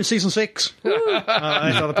 Game of Thrones season 6. Let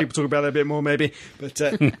other people talk about it a bit more maybe. But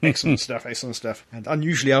excellent stuff. And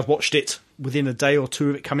unusually I've watched it within a day or two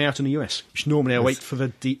of it coming out in the US, which normally I wait for the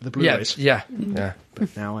Blu-rays. Yeah.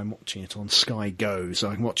 But now I'm watching it on Sky Go, so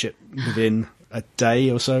I can watch it within a day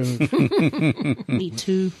or so. Me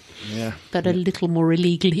too. Yeah. But a little more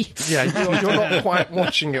illegally. Yeah, you're not quite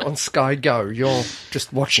watching it on Sky Go. You're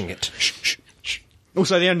just watching it.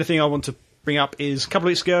 Also, the only thing I want to bring up is a couple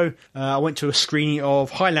of weeks ago, I went to a screening of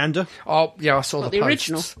Highlander. Oh, yeah, I saw the posts.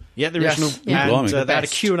 original. Yeah, the Yes. original. Yeah. And Blimey. they had a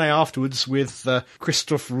Q&A afterwards with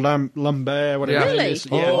Christophe Lambert, whatever Really? it is.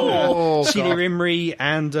 Yeah. Oh, Celia God. Imrie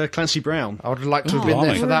and Clancy Brown. I would have liked to have been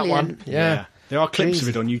there for that one. Brilliant. Yeah. There are clips of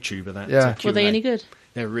it on YouTube of that. Yeah. Were they Q&A. any good?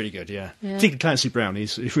 They're really good, yeah. Particularly Clancy Brown.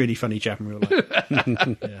 He's a really funny chap in real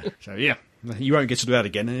life. Yeah. So, yeah. You won't get to do that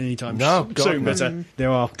again anytime No, God, soon, no. but there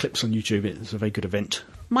are clips on YouTube. It's a very good event.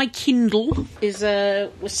 My Kindle is we're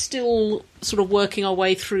still sort of working our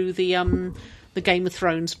way through the Game of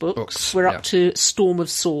Thrones books. We're yeah. up to Storm of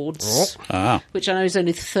Swords, which I know is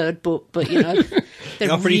only the third book, but you know they're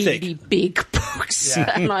are pretty really big books,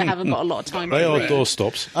 and I haven't got a lot of time. They to are read.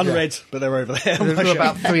 doorstops. Unread, but they're over there. on my They're shelf.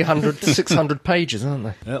 about 300 to 600 pages, aren't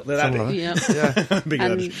they? Well, they're that big. Yeah. Big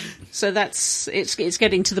And letters. so it's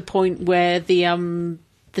getting to the point where the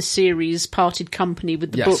series parted company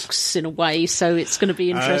with the Yes. books in a way, so it's going to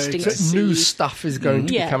be interesting to see. New stuff is going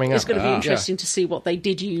to be coming it's up. going to be interesting to see what they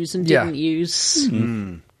did use and Yeah. didn't use.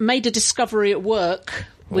 Made a discovery at work,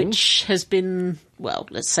 which has been, well,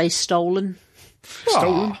 let's say stolen.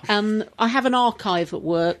 Stolen. I have an archive at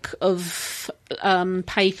work of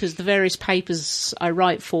papers, the various papers I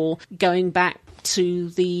write for, going back to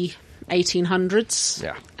the 1800s.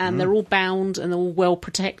 Yeah. And they're all bound and they're all well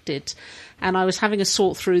protected. And I was having a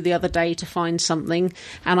sort through the other day to find something,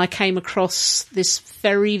 and I came across this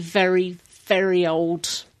very, very, very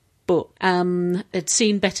old book. It'd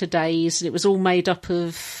seen better days, and it was all made up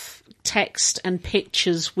of text and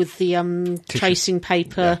pictures with the tracing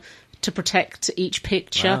paper to protect each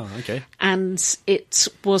picture. Wow, okay. And it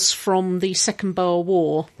was from the Second Boer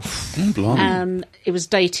War, Blimey. and it was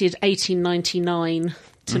dated 1899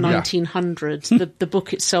 to 1900. The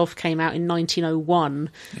book itself came out in 1901.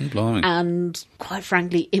 Blimey. And quite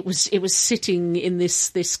frankly, it was sitting in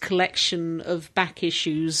this collection of back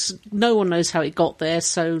issues. No one knows how it got there,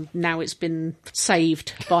 so now it's been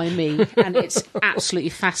saved by me, and it's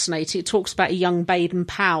absolutely fascinating. It talks about a young Baden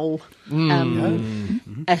Powell,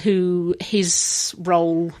 who his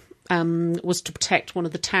role was to protect one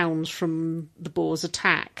of the towns from the Boers'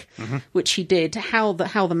 attack, which he did. How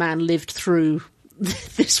the man lived through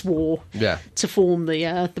this war to form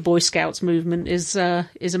the Boy Scouts movement is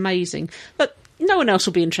amazing. But no one else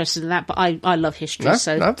will be interested in that, but I love history,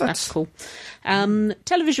 so that's cool.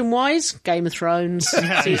 Television-wise, Game of Thrones,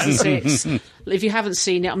 Season 6. If you haven't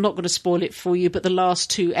seen it, I'm not going to spoil it for you, but the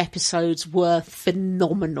last 2 episodes were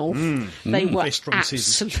phenomenal. They were Very strong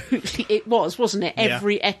season. absolutely... It was, wasn't it?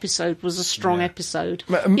 Every episode was a strong episode.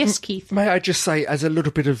 Yes, Keith? May I just say, as a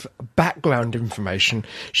little bit of background information,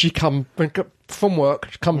 she come from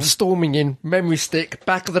work, comes storming in, memory stick,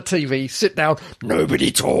 back of the TV, sit down,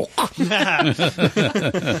 nobody talk.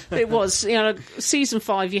 It was, season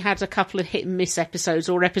 5, you had a couple of hit and miss episodes,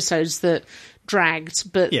 or episodes that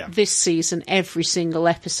dragged, but this season, every single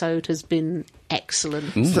episode has been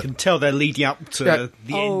excellent. You can tell they're leading up to the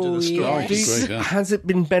end of the story. yes. Has it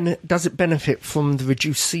been does it benefit from the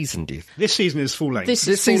reduced season, do you think? This season is full length. This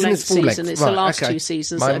is season is full full-length length. season. It's Right, the last okay. 2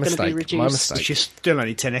 seasons My that are going to be mistake, reduced. my mistake. Which is still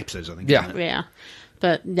only 10 episodes, I think. Yeah. Isn't it? Yeah.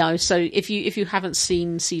 But no, so if you haven't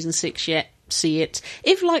seen season 6 yet, see it.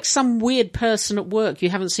 If, like some weird person at work, you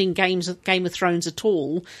haven't seen Game of Thrones at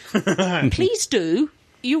all, please do.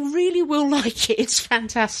 You really will like it. It's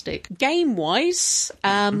fantastic. Game-wise,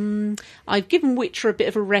 I've given Witcher a bit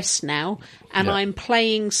of a rest now, and I'm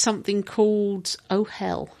playing something called... Oh,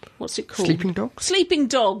 hell. What's it called? Sleeping Dogs? Sleeping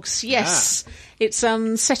Dogs, yes. It's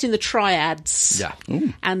set in the Triads. Yeah.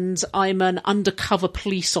 And I'm an undercover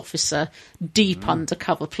police officer, deep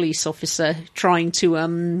undercover police officer, trying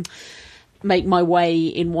to make my way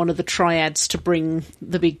in one of the triads to bring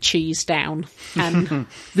the big cheese down. And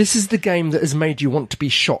This is the game that has made you want to be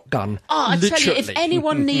Shotgun. I tell you, if Literally.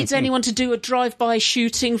 anyone needs anyone to do a drive-by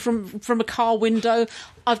shooting from a car window,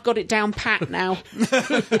 I've got it down pat now.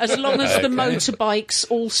 As long as the motorbikes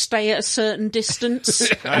all stay at a certain distance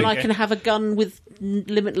and I can have a gun with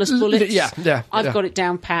limitless bullets, I've got it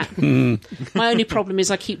down pat. My only problem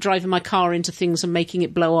is I keep driving my car into things and making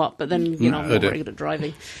it blow up, but then, I'm not very good at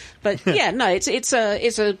driving. But it's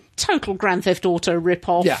a total Grand Theft Auto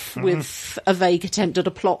rip-off with a vague attempt at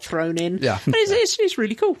a plot thrown in. Yeah. But it's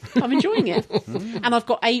really cool. I'm enjoying it. And I've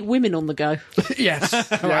got 8 women on the go. Yes.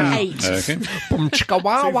 8. Okay. Boom, chicka,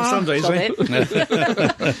 wow, For wow. Sundays, Got eh?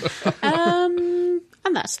 it.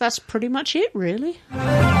 And that's pretty much it, really.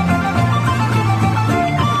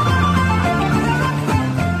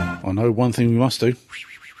 I know one thing we must do.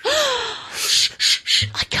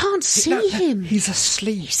 I can't see him. He's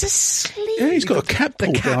asleep. He's asleep. Yeah, he's got a cap The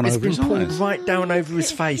pulled cap down has over been his pulled eyes. right down over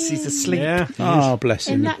his face. He's asleep. Yeah. Oh, bless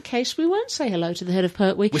In him. that case, we won't say hello to the head of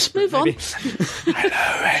Pertwee. Move on. maybe.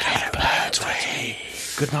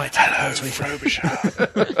 Good night. Hello, Frobisher.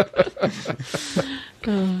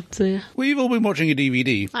 Oh, dear. We've all been watching a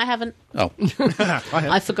DVD. I haven't. Oh,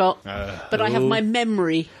 I forgot. But I have my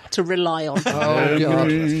memory to rely on. Oh,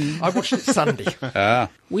 God. I watched it Sunday.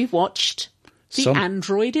 We've watched The Some-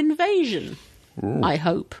 Android Invasion. I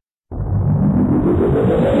hope.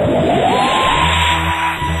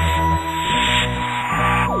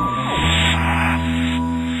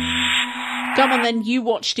 Come on then, you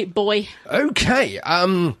watched it, boy. Okay.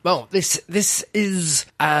 Well, this is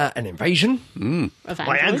an invasion Of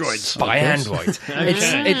By androids. by androids.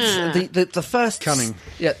 It's the first Cunning.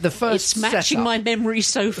 Yeah, the first. It's matching setup. my memory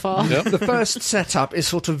so far. The first setup is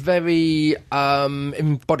sort of very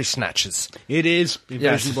in body snatchers. It is. Invasion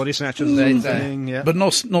Yes. body snatchers. They- Thing, yeah. but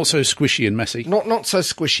not so squishy and messy. Not so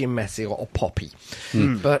squishy and messy or poppy,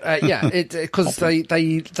 but because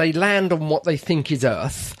they land on what they think is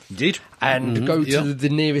Earth Indeed. and go to the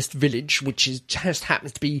nearest village, which is just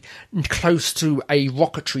happens to be close to a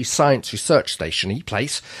rocketry science research station-y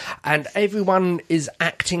place, and everyone is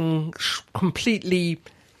acting completely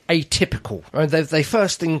atypical. They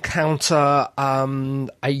first encounter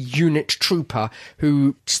a unit trooper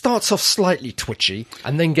who starts off slightly twitchy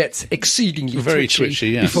and then gets exceedingly Very twitchy,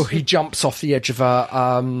 yes. before he jumps off the edge of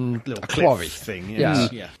a Little quarry cliff thing. Yeah.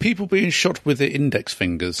 Yeah. People being shot with their index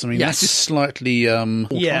fingers. I mean, Yes. that is slightly Yeah.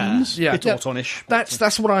 autonomous. Yeah, Bit that- Autonish.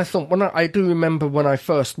 That's what I thought. I do remember when I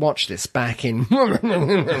first watched this back in. I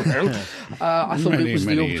thought Many, it was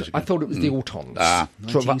many years ago. I thought it was the Autons,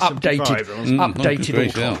 sort of 1975 it was. updated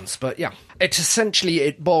Great, yeah. Autons. But yeah,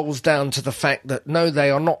 it boils down to the fact that no, they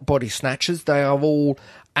are not body snatchers. They are all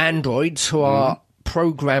androids who are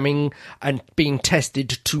programming and being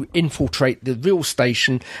tested to infiltrate the real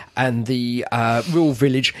station and the real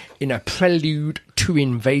village in a prelude to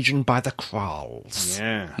invasion by the Kralls.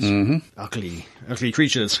 Yes. Ugly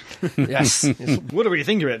creatures. Yes. What do we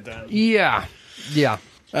think of it, Dan? Yeah.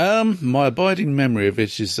 My abiding memory of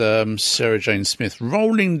it is Sarah Jane Smith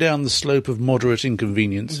rolling down the slope of moderate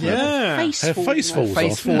inconvenience. Yeah. Her face falls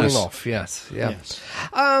Face off. falling yes. off, yes.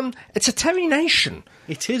 It's a Terry Nation.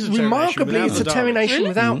 It is a Remarkably, Terry it's a Nation Terry without Nation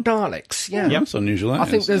without Daleks. Yeah. That's unusual. I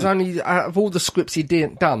think there's only, out of all the scripts he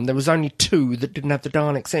didn't done, there was only 2 that didn't have the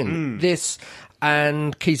Daleks in. This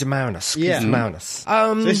and Keys of Marinus. Yeah. Keys of Marinus.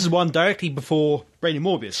 So this is one directly before Brain and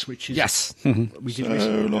Morbius, which is Yes. we did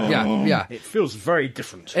recently. Yeah. It feels very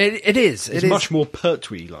different. It is. It's It is. much more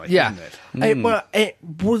Pertwee-like, Yeah. isn't it? It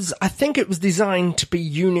was, I think it was designed to be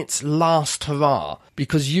Unit's last hurrah,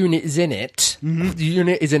 because Unit is in it. The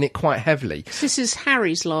Unit is in it quite heavily. This is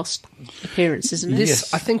Harry's last appearance, isn't it?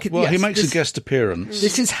 This, I think it, Well, he yes, makes this- a guest appearance.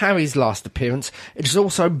 This is Harry's last appearance. It is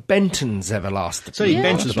also Benton's ever last appearance. So he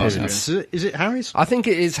Benton's nice, appearance. Is it Harry's? I think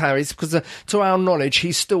it is Harry's, because to our knowledge,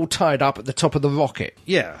 he's still tied up at the top of the rocket.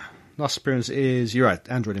 Yeah. Last appearance is, you're right,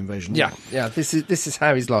 Android Invasion. Yeah. This is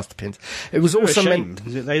Harry's last appearance. It was What a also shame, meant.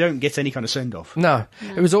 'cause they don't get any kind of send-off. No,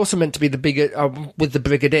 it was also meant to be the bigger with the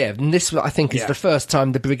Brigadier, and this I think is Yeah. the first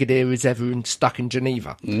time the Brigadier is ever stuck in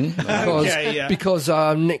Geneva because Okay, yeah. because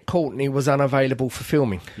Nick Courtney was unavailable for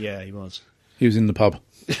filming. Yeah, he was. He was in the pub.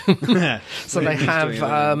 So they have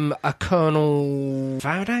a Colonel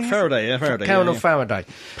Faraday. Faraday. Colonel yeah. Faraday.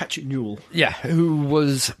 Patrick Newell. Yeah, who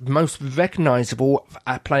was most recognisable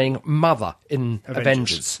at playing Mother in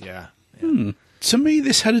Avengers. Yeah. To me,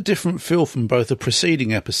 this had a different feel from both the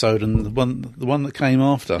preceding episode and the one that came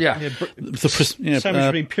after. Sandwich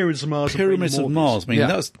between Pyramids of Mars. Pyramids of Mars.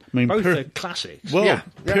 Both are classics. Well,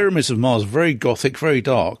 Pyramids of Mars, very gothic, very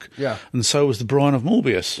dark. Yeah. And so was the Brian of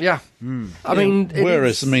Morbius. Yeah. I mean,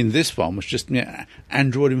 whereas this one was just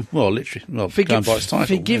Android. Well, literally, going by its title.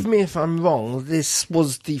 Forgive me if I'm wrong. This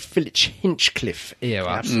was the Philip Hinchcliffe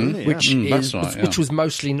era, which was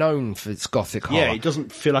mostly known for its gothic horror. Yeah, it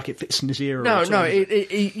doesn't feel like it fits in this era. No,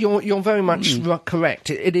 you're very much correct.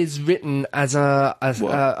 It is written as a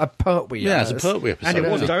Pertwee. Yeah, as a Pertwee episode. And it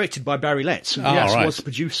was directed by Barry Letts, who was the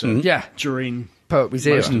producer during Pertwee's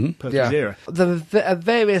era. There are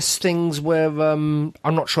various things where I'm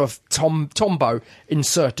not sure if Tombo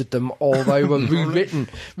inserted them or they were rewritten,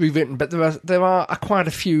 but there are quite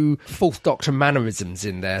a few Fourth Doctor mannerisms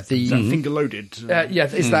in there. The finger loaded.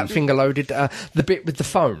 Is that finger loaded? The bit with the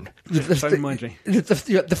phone.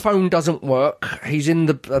 The phone doesn't work. He's in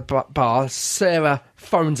the bar. Sarah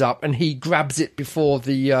phones up and he grabs it before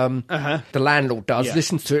the landlord does,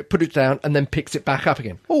 listens to it, put it down, and then picks it back up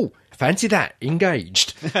again. Oh, fancy that,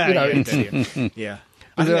 engaged. Yeah.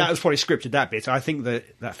 I think that was probably scripted, that bit. I think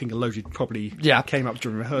that finger loaded probably came up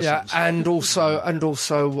during rehearsals. Yeah, and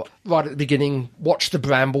also right at the beginning, watch the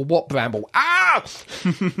bramble. What bramble? Ah!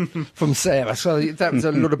 From Sarah. So that was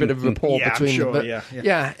a little bit of rapport between them. But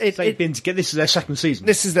this is their second season.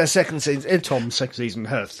 This is their second season. Tom's second season,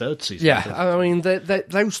 her third season. Yeah, I mean,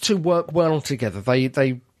 those two work well together.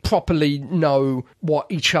 They properly know what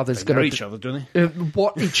each other's going to do. Each other, don't they?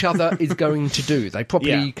 What each other is going to do. They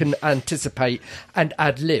properly can anticipate and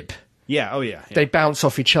ad lib. Yeah, They bounce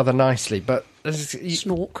off each other nicely, but...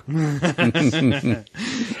 Snork.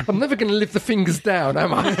 I'm never going to lift the fingers down,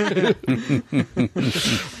 am I?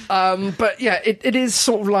 But yeah, it is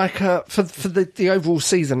sort of like, for the overall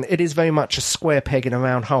season, it is very much a square peg in a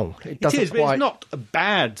round hole. It is, but it's not a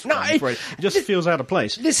bad thing. It just feels out of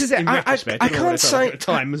place. This is it. I can't say... At the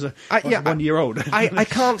time, as a 1-year-old. I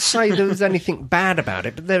can't say there was anything bad about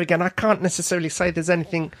it, but there again, I can't necessarily say there's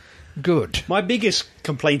anything... good. My biggest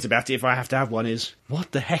complaint about it, if I have to have one, is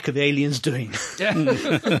what the heck are the aliens doing? Yeah.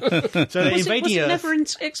 So they're invading Earth. Was it never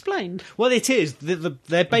explained? Well, it is.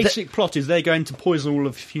 Their basic plot is they're going to poison all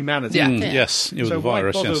of humanity. Yeah. Yes, with so the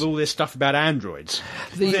virus. Why bother with all this stuff about androids?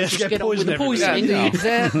 Just get on with the poisoning.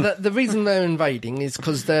 The reason they're invading is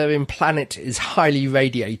because their planet is highly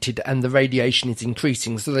radiated and the radiation is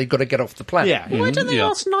increasing, so they've got to get off the planet. Yeah. Why don't they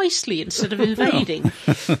ask nicely instead of invading?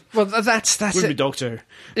 Well, that's With it. the Doctor.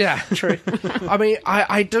 Yeah, true. I mean,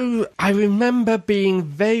 I remember being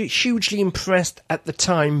very hugely impressed at the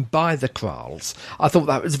time by the Kralls. I thought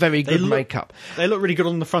that was very good makeup. They look really good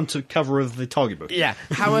on the front cover of the Target book. Yeah.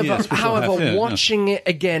 However, watching it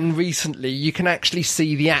again recently, you can actually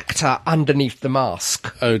see the actor underneath the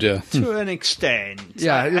mask. Oh dear. To an extent.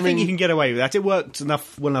 Yeah, I think you can get away with that. It worked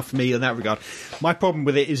well enough for me in that regard. My problem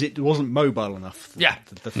with it is it wasn't mobile enough. Yeah.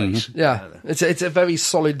 The face. Yeah. It's a very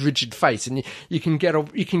solid, rigid face, and you can get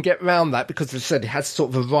around that because, as I said, it has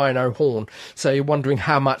sort of a rhino horn. So you're wondering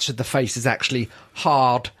how much of the face is actually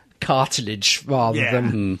hard cartilage rather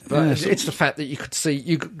than. But it's the fact that you could see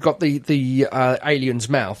you got the alien's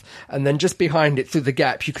mouth, and then just behind it through the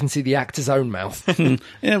gap you can see the actor's own mouth.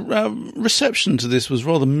 Reception to this was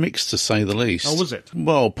rather mixed, to say the least. Oh, was it?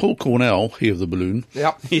 Well, Paul Cornell, he of the balloon,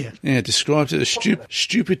 described it as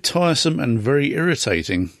stupid, tiresome, and very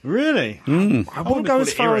irritating. Really? I wouldn't go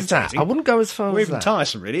as far as that. I wouldn't go as far as even that.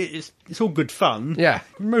 Tiresome, really. It's all good fun. Yeah,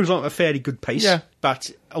 it moves on at a fairly good pace. Yeah.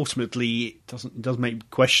 But ultimately, it does make me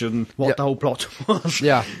question what the whole plot was.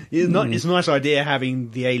 Yeah. It's a nice idea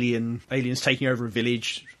having the aliens taking over a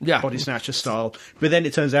village, body snatcher style, but then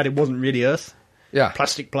it turns out it wasn't really Earth. Yeah,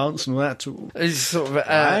 plastic plants and all that. It's sort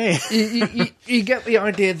of you get the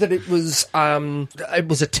idea that it was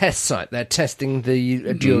a test site. They're testing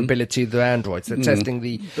the durability of the androids. They're testing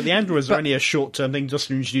but the androids are only a short-term thing, just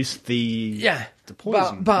to introduce the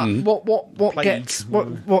poison. But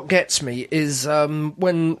what gets me is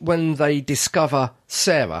when they discover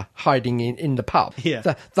Sarah hiding in the pub.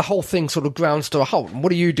 Yeah. The whole thing sort of grounds to a halt.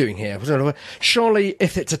 What are you doing here? Surely,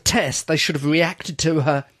 if it's a test, they should have reacted to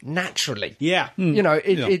her naturally. Yeah. You know,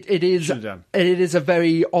 it is a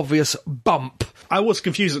very obvious bump. I was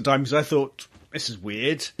confused at times because I thought, this is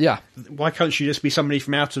weird. Yeah. Why can't she just be somebody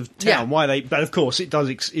from out of town? Yeah. Why they? But of course, it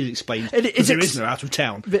explains. There is no out of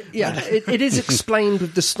town. It is explained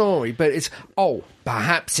with the story, but it's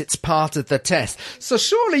perhaps it's part of the test. So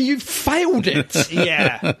surely you've failed it.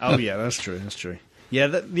 Yeah. Oh yeah, that's true. That's true. Yeah,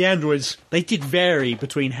 the androids, they did vary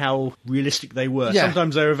between how realistic they were. Yeah.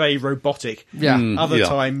 Sometimes they were very robotic. Yeah. Other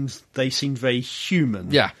times they seemed very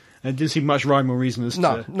human. Yeah. And it didn't seem much rhyme or reason as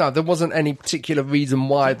to... No, there wasn't any particular reason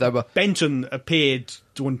why they were... Benton appeared,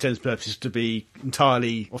 to all intents and purposes, to be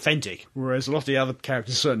entirely authentic, whereas a lot of the other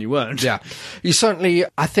characters certainly weren't. Yeah. You certainly,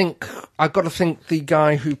 I've got to think the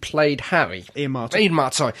guy who played Harry... Ian Martin. Ian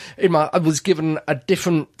Martin was given a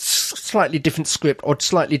slightly different script or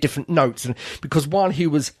slightly different notes. Because while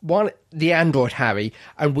the android Harry,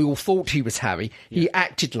 and we all thought he was Harry, he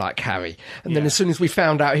acted like Harry. And then as soon as we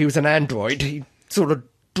found out he was an android, he sort of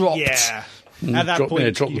dropped. Yeah. At that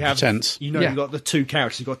point, drop the pretense. You've got the two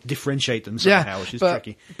characters, you've got to differentiate them somehow, which is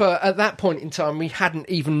tricky. But at that point in time, we hadn't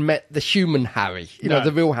even met the human Harry,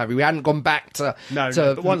 the real Harry. We hadn't gone back to...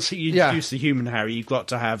 But once you introduce the human Harry, you've got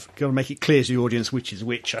to make it clear to the audience which is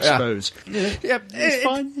which, I suppose. Yeah, it's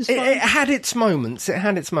fine. It had its moments. It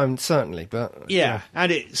had its moments, certainly. But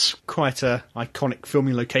and it's quite a iconic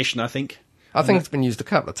filming location, I think. I think it's been used a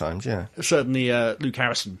couple of times, yeah. Certainly Luke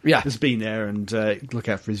Harrison has been there, and look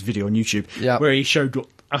out for his video on YouTube, where he showed what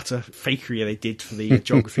utter fakery they did for the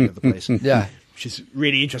geography of the place. Yeah. Which is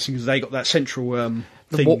really interesting, because they got that central thing.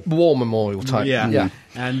 The war memorial type. Yeah.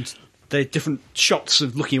 And they're different shots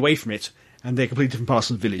of looking away from it, and they're completely different parts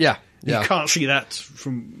of the village. Yeah. You can't see that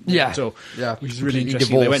from at all. Yeah. Which is really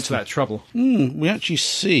interesting. They went to that trouble. We actually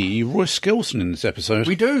see Roy Skilson in this episode.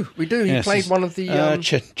 We do. He played one of the...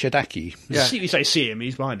 Chedaki. Yeah. You see him,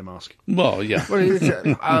 he's behind a mask. Well, yeah.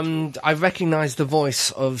 I recognise the voice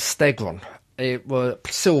of Stegron. It was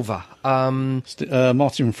Silver.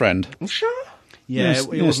 Martin Friend. Sure. Yeah,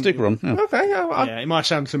 Stigron. Yeah. Okay. It might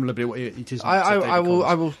sound similar, but it isn't. I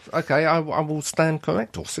will stand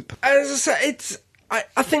corrected. As I say,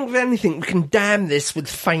 I think if anything, we can damn this with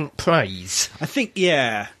faint praise. I think,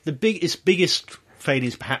 its biggest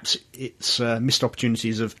failures, perhaps its missed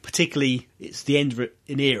opportunities of, particularly, it's the end of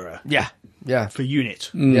an era. Yeah. For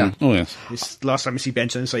UNIT. Yeah. Oh, yes. It's last time we see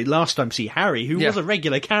Benton, last time we see Harry, who was a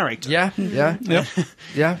regular character. Yeah. And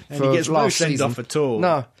he gets no send off at all.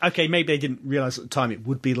 No. Okay, maybe they didn't realise at the time it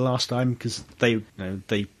would be the last time, because they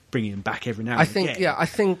bring him back every now and again. I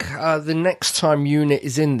think the next time UNIT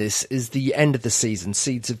is in this is the end of the season,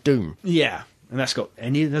 Seeds of Doom. Yeah. And that's got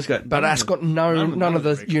none of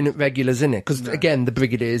the UNIT regulars in it, because again, the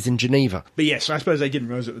Brigadier's in Geneva. But yes, I suppose they didn't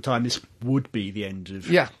realise at the time this would be the end of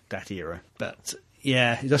that era. But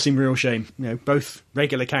it does seem a real shame. Both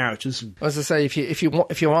regular characters. As I say, if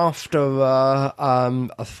you're after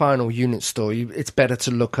a final UNIT story, it's better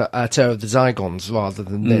to look at Terror of the Zygons rather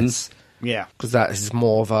than this. Yeah. Because that is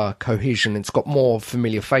more of a cohesion. It's got more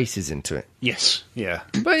familiar faces into it. Yes, yeah.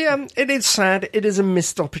 But it is sad. It is a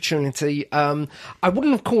missed opportunity. I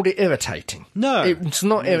wouldn't have called it irritating. No. It's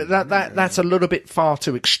not. That's a little bit far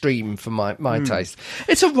too extreme for my taste.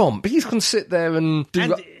 It's a romp. You can sit there and do...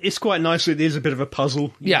 And it's quite nice that it is a bit of a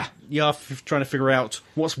puzzle. Yeah. You are trying to figure out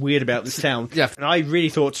what's weird about this town. Yeah. And I really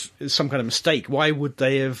thought it was some kind of mistake. Why would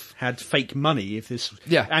they have had fake money if this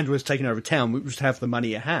android was taken over town? We would have the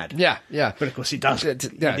money it had. Yeah. But of course it does.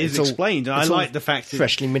 It is explained. And I like the fact that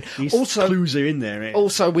freshly mint. These clues are in there.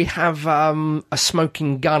 Also, we have a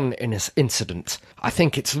smoking gun incident. I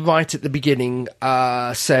think it's right at the beginning.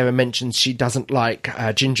 Sarah mentions she doesn't like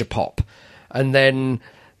ginger pop. And then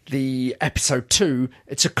the episode 2,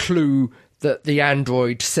 it's a clue that the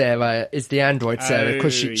android Sarah is the android Sarah,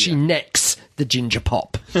 because she necks the ginger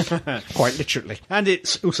pop. Quite literally. And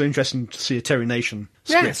it's also interesting to see a Terry Nation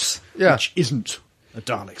script, which isn't a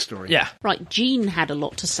Dalek story. Yeah. Right, Jean had a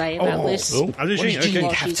lot to say about this. What did Jean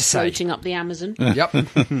While have she's to say? floating up the Amazon. Yep.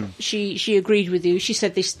 She agreed with you. She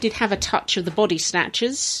said this did have a touch of the Body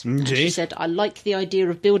Snatchers. And she said, I like the idea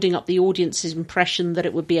of building up the audience's impression that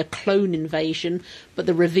it would be a clone invasion, but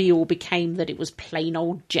the reveal became that it was plain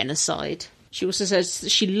old genocide. She also says that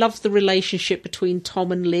she loved the relationship between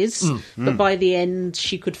Tom and Liz, but by the end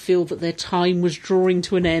she could feel that their time was drawing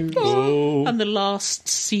to an end. And the last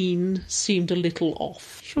scene seemed a little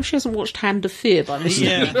off. Sure she hasn't watched Hand of Fear by this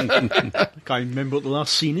I can't remember what the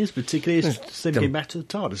last scene is, particularly it's them getting back to the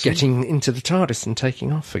TARDIS. Getting into the TARDIS and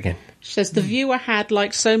taking off again. She says the viewer had,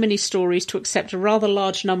 like so many stories, to accept a rather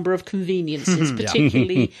large number of conveniences,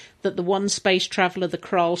 particularly that the one space traveller the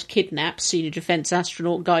Kralls kidnapped, senior defence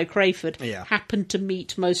astronaut Guy Crayford, happened to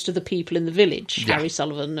meet most of the people in the village, Harry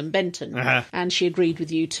Sullivan and Benton. And she agreed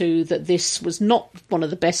with you too that this was not one of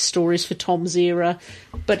the best stories for Tom's era,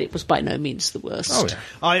 but it was by no means the worst.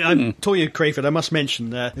 I'm talking of Crayford, I must mention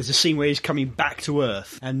there's a scene where he's coming back to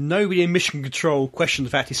Earth, and nobody in Mission Control questioned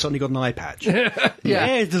the fact he's suddenly got an eye patch.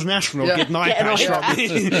 Where does an astronaut get an eye patch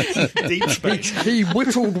from? Deep space. He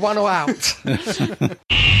whittled one out.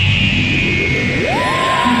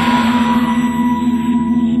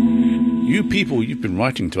 You people, you've been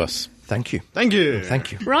writing to us. Thank you. Thank you.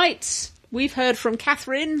 Thank you. Right. We've heard from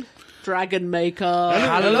Catherine, Dragon Maker.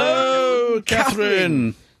 Hello,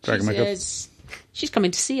 Catherine. Dragon She Maker. says she's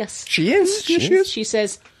coming to see us. She is. She is. She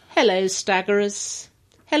says, hello, Staggerers.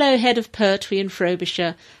 Hello, head of Pertwee and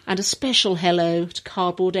Frobisher, and a special hello to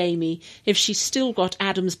Cardboard Amy, if she's still got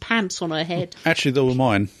Adam's pants on her head. Actually, they were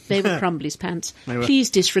mine. They were Crumbly's pants. Please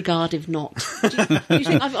disregard if not. Do you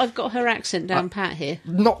think I've got her accent down pat here?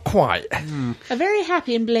 Not quite. A very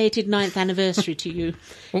happy and belated 9th anniversary to you.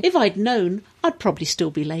 If I'd known, I'd probably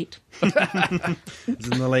still be late. It's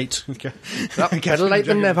in the late. Okay. Better late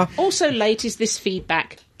than never. Also late is this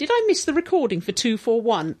feedback. Did I miss the recording for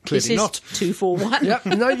 241? This is not. 241. Yep.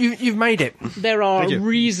 No, you've made it. There are you?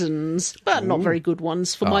 reasons, but not very good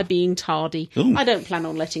ones, for my being tardy. I don't plan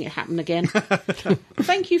on letting it happen again.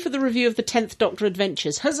 Thank you for the review of the 10th Doctor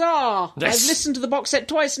Adventures. Huzzah! Yes. I've listened to the box set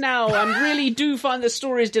twice now and really do find the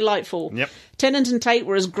stories delightful. Yep. Tennant and Tate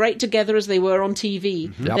were as great together as they were on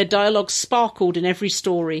TV. Yep. Their dialogue sparkled in every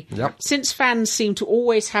story. Yep. Since fans seem to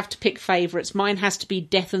always have to pick favourites, mine has to be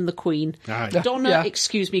Death and the Queen. Donna, Yeah.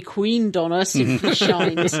 excuse me, Queen Donna simply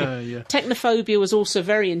shines. Technophobia was also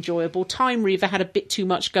very enjoyable. Time Reaver had a bit too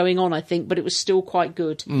much going on, I think, but it was still quite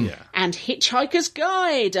good. And Hitchhiker's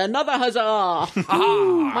Guide, another huzzah!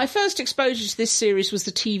 My first exposure to this series was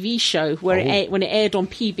the TV show, where when it aired on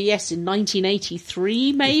PBS in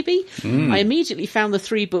 1983, maybe. I immediately found the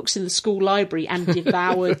 3 books in the school library and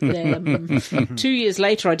devoured them. 2 years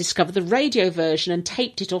later, I discovered the radio version and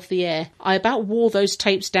taped it off the air. I about wore those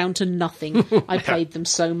tapes down to nothing. I played them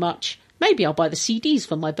so much. Maybe I'll buy the CDs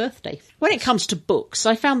for my birthday. When it comes to books,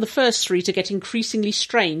 I found the first 3 to get increasingly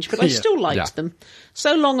strange, but I still liked them.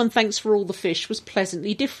 So Long and Thanks for All the Fish was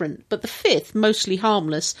pleasantly different, but the 5th, mostly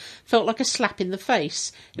harmless, felt like a slap in the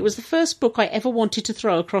face. It was the first book I ever wanted to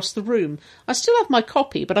throw across the room. I still have my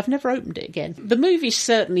copy, but I've never opened it again. The movie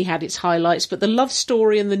certainly had its highlights, but the love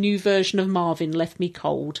story and the new version of Marvin left me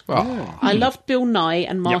cold. I loved Bill Nye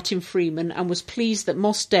and Martin Freeman and was pleased that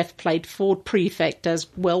Mos Def played Ford Prefect as,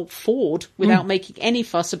 well, Ford, without making any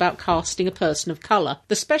fuss about casting a person of colour.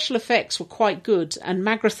 The special effects were quite good, and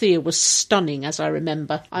Magrathea was stunning, as I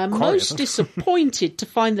remember. I am most disappointed to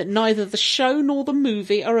find that neither the show nor the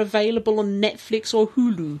movie are available on Netflix or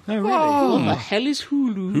Hulu. Oh, really? What the hell is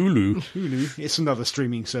Hulu? Hulu. It's another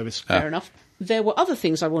streaming service. Fair enough. There were other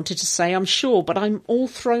things I wanted to say, I'm sure, but I'm all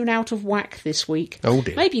thrown out of whack this week. Oh,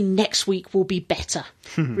 dear. Maybe next week will be better.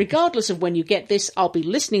 Regardless of when you get this, I'll be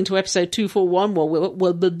listening to episode 241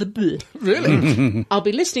 Really? I'll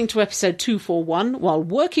be listening to episode 241 while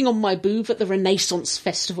working on my boob at the Renaissance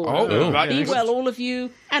Festival. right, Be yes. well, all of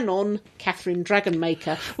you. And on, Catherine Dragon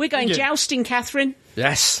Maker. We're going jousting, Catherine.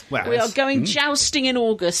 Yes. Well, We are going jousting in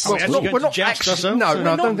August. We're actually going to joust ourselves? No, We're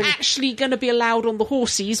I don't not think. actually going to be allowed on the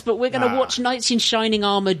horses, but we're going to watch Knights in Shining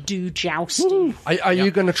Armour do jousting. Are you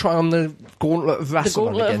going to try on the Gauntlet of Rassilon The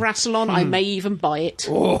Gauntlet again? of Rassilon, I may even buy it.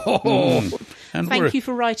 And Thank you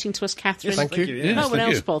for writing to us, Catherine. Thank you. Yes, No one thank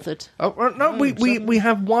else you. bothered. Oh, well, no, we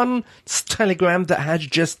have one telegram that has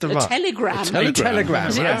just A arrived. telegram. telegram.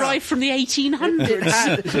 Has it yes. arrived from the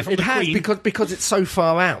 1800s? It has because it's so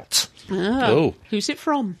far out. Oh. Who's it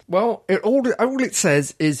from? Well, all it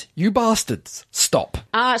says is, "You bastards, stop."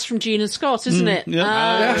 Ah, it's from Gene and Scott, isn't it?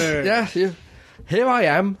 yeah. Yeah. Here I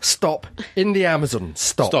am. Stop in the Amazon.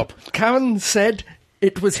 Stop. Stop. Karen said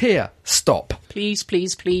it was here. Stop. Please,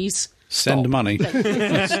 please, please. Send money.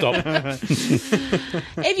 Stop.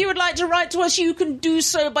 If you would like to write to us, you can do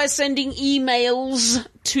so by sending emails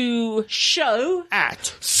to show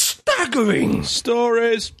At Staggering.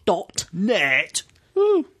 Stories. net.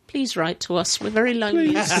 Please write to us. We're very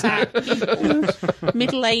lonely, sad people.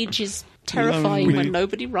 Middle age is terrifying when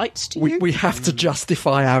nobody writes to you. We have to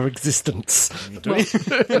justify our existence. Well,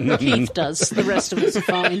 Keith does. The rest of us are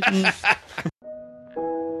fine.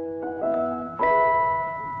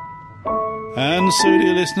 And so,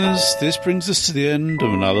 dear listeners, this brings us to the end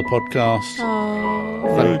of another podcast.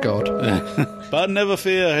 Thank God. But never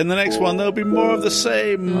fear, in the next one there'll be more of the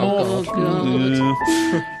same. Oh,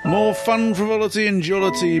 God. More fun, frivolity and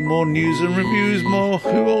jollity, more news and reviews, more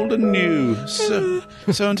who old and new. So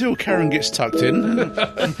until Karen gets tucked in,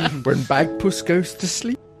 When Bagpuss goes to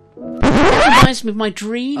sleep. That reminds me of my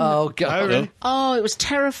dream. Oh, God. Oh, it was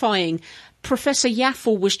terrifying. Professor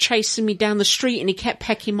Yaffle was chasing me down the street and he kept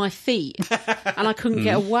pecking my feet and I couldn't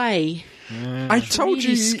get away. I told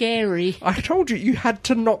really you. Scary. I told you had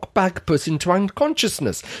to knock Bagpuss into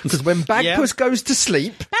unconsciousness because when Bagpuss goes to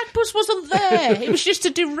sleep, Bagpuss wasn't there. It was just a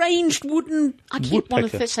deranged wooden. I keep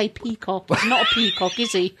wanting to say peacock. He's not a peacock,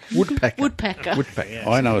 is he? Woodpecker. Woodpecker.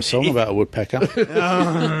 I know a song about a woodpecker.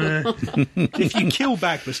 If you kill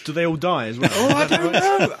Bagpuss, do they all die as well? Oh, I don't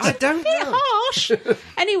know. I don't Bit know. harsh.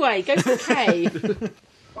 Anyway, go for K.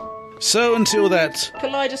 So until that,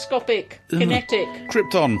 Kaleidoscopic. Kinetic.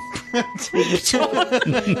 Krypton.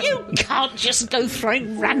 You can't just go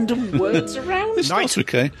throwing random words around. That's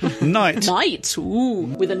okay. Night. Knight. Ooh,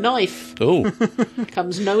 with a knife. Oh,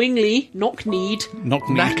 Comes knowingly, knock-kneed. knock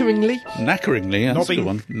me. Knackeringly. Knackeringly, that's a good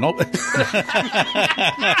one.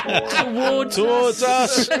 Towards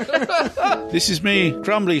us. This is me,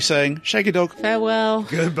 Crumbly, saying, Shaggy Dog. Farewell.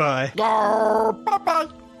 Goodbye. Bye-bye.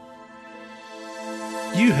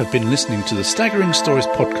 You have been listening to the Staggering Stories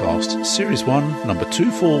podcast, Series 1, number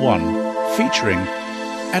 241, featuring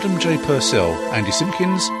Adam J. Purcell, Andy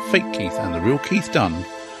Simpkins, Fake Keith, and the real Keith Dunn.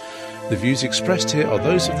 The views expressed here are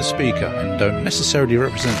those of the speaker and don't necessarily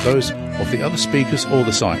represent those of the other speakers or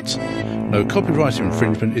the site. No copyright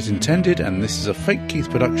infringement is intended, and this is a Fake Keith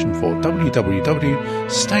production for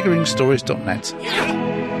www.staggeringstories.net.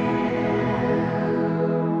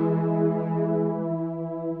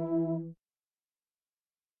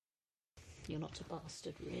 You're not a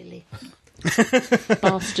bastard, really.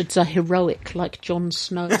 Bastards are heroic, like Jon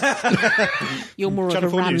Snow. You're more Channel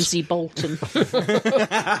of a 4 Ramsay News. Bolton.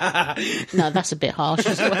 No, that's a bit harsh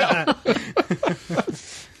as well.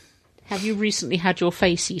 Have you recently had your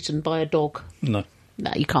face eaten by a dog? No.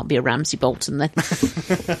 No, you can't be a Ramsay Bolton then. How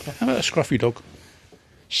about a scruffy dog?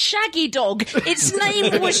 Shaggy Dog. Its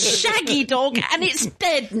name was Shaggy Dog, and it's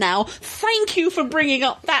dead now. Thank you for bringing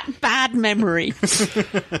up that bad memory.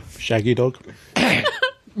 Shaggy Dog.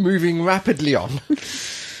 Moving rapidly on.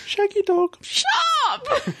 Shaggy Dog. Shut up!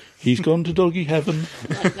 He's gone to doggy heaven.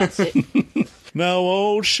 Right, that's it. Now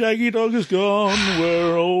old Shaggy Dog is gone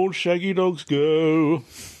where old Shaggy Dogs go.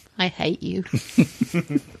 I hate you.